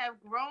you have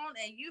grown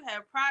and you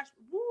have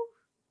prospered.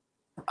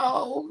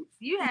 Oh,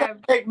 you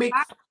have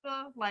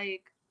prospered,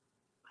 like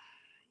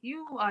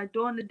you are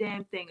doing the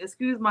damn thing.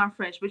 Excuse my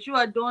French, but you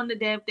are doing the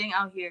damn thing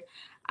out here.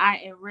 I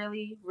am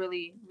really,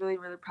 really, really,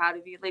 really proud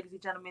of you, ladies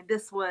and gentlemen.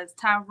 This was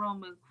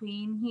Tyrone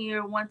Mcqueen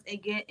here once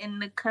again in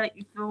the cut.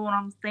 You feel what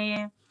I'm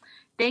saying?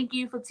 Thank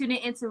you for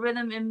tuning into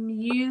Rhythm and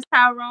Muse,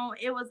 Tyrone.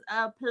 It was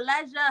a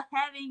pleasure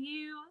having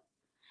you.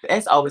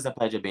 It's always a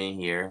pleasure being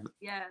here.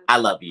 Yes. I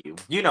love you.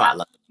 You know I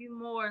love you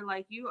more.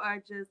 Like, you are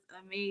just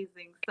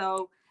amazing.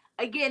 So,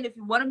 again, if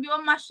you want to be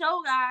on my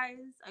show, guys,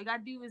 all you got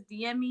to do is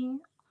DM me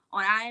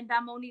on I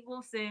am Monique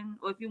Wilson.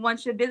 Or if you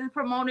want your business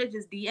promoted,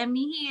 just DM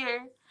me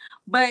here.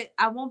 But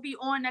I won't be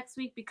on next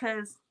week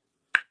because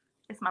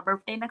it's my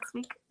birthday next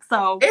week.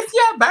 So it's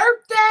your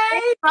birthday.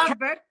 It's my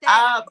birthday.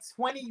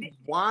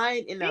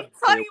 21 in the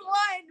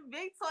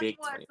big 21.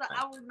 So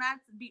I will not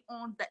be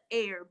on the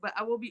air, but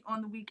I will be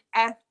on the week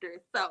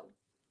after. So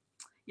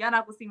y'all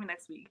not gonna see me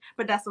next week,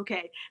 but that's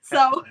okay.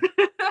 So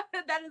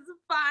that is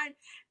fine.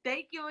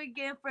 Thank you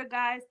again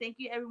guys. Thank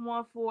you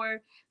everyone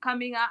for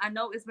coming out. I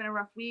know it's been a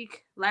rough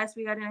week. Last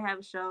week I didn't have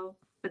a show,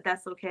 but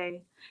that's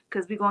okay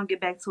because we're gonna get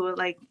back to it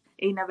like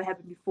it never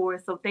happened before.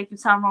 So thank you,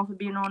 Tyrone, for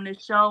being on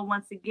this show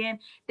once again.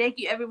 Thank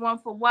you everyone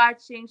for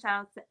watching.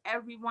 Shout out to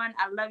everyone.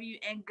 I love you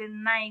and good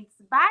night.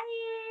 Bye.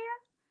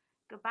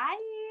 Goodbye.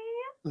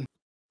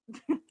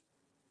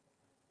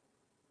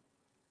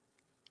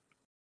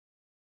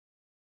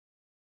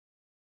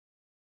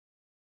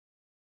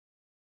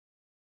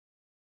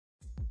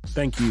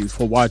 Thank you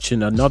for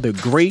watching another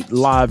great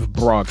live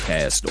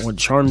broadcast on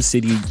Charm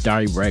City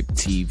Direct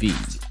TV.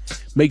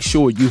 Make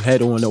sure you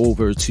head on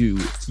over to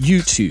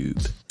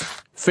YouTube,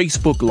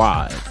 Facebook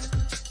Live,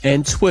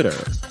 and Twitter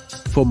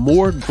for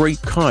more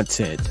great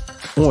content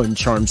on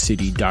Charm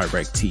City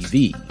Direct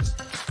TV.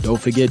 Don't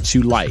forget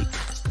to like,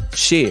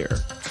 share,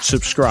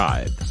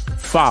 subscribe,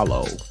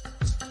 follow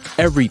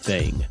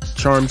everything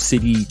Charm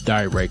City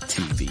Direct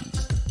TV.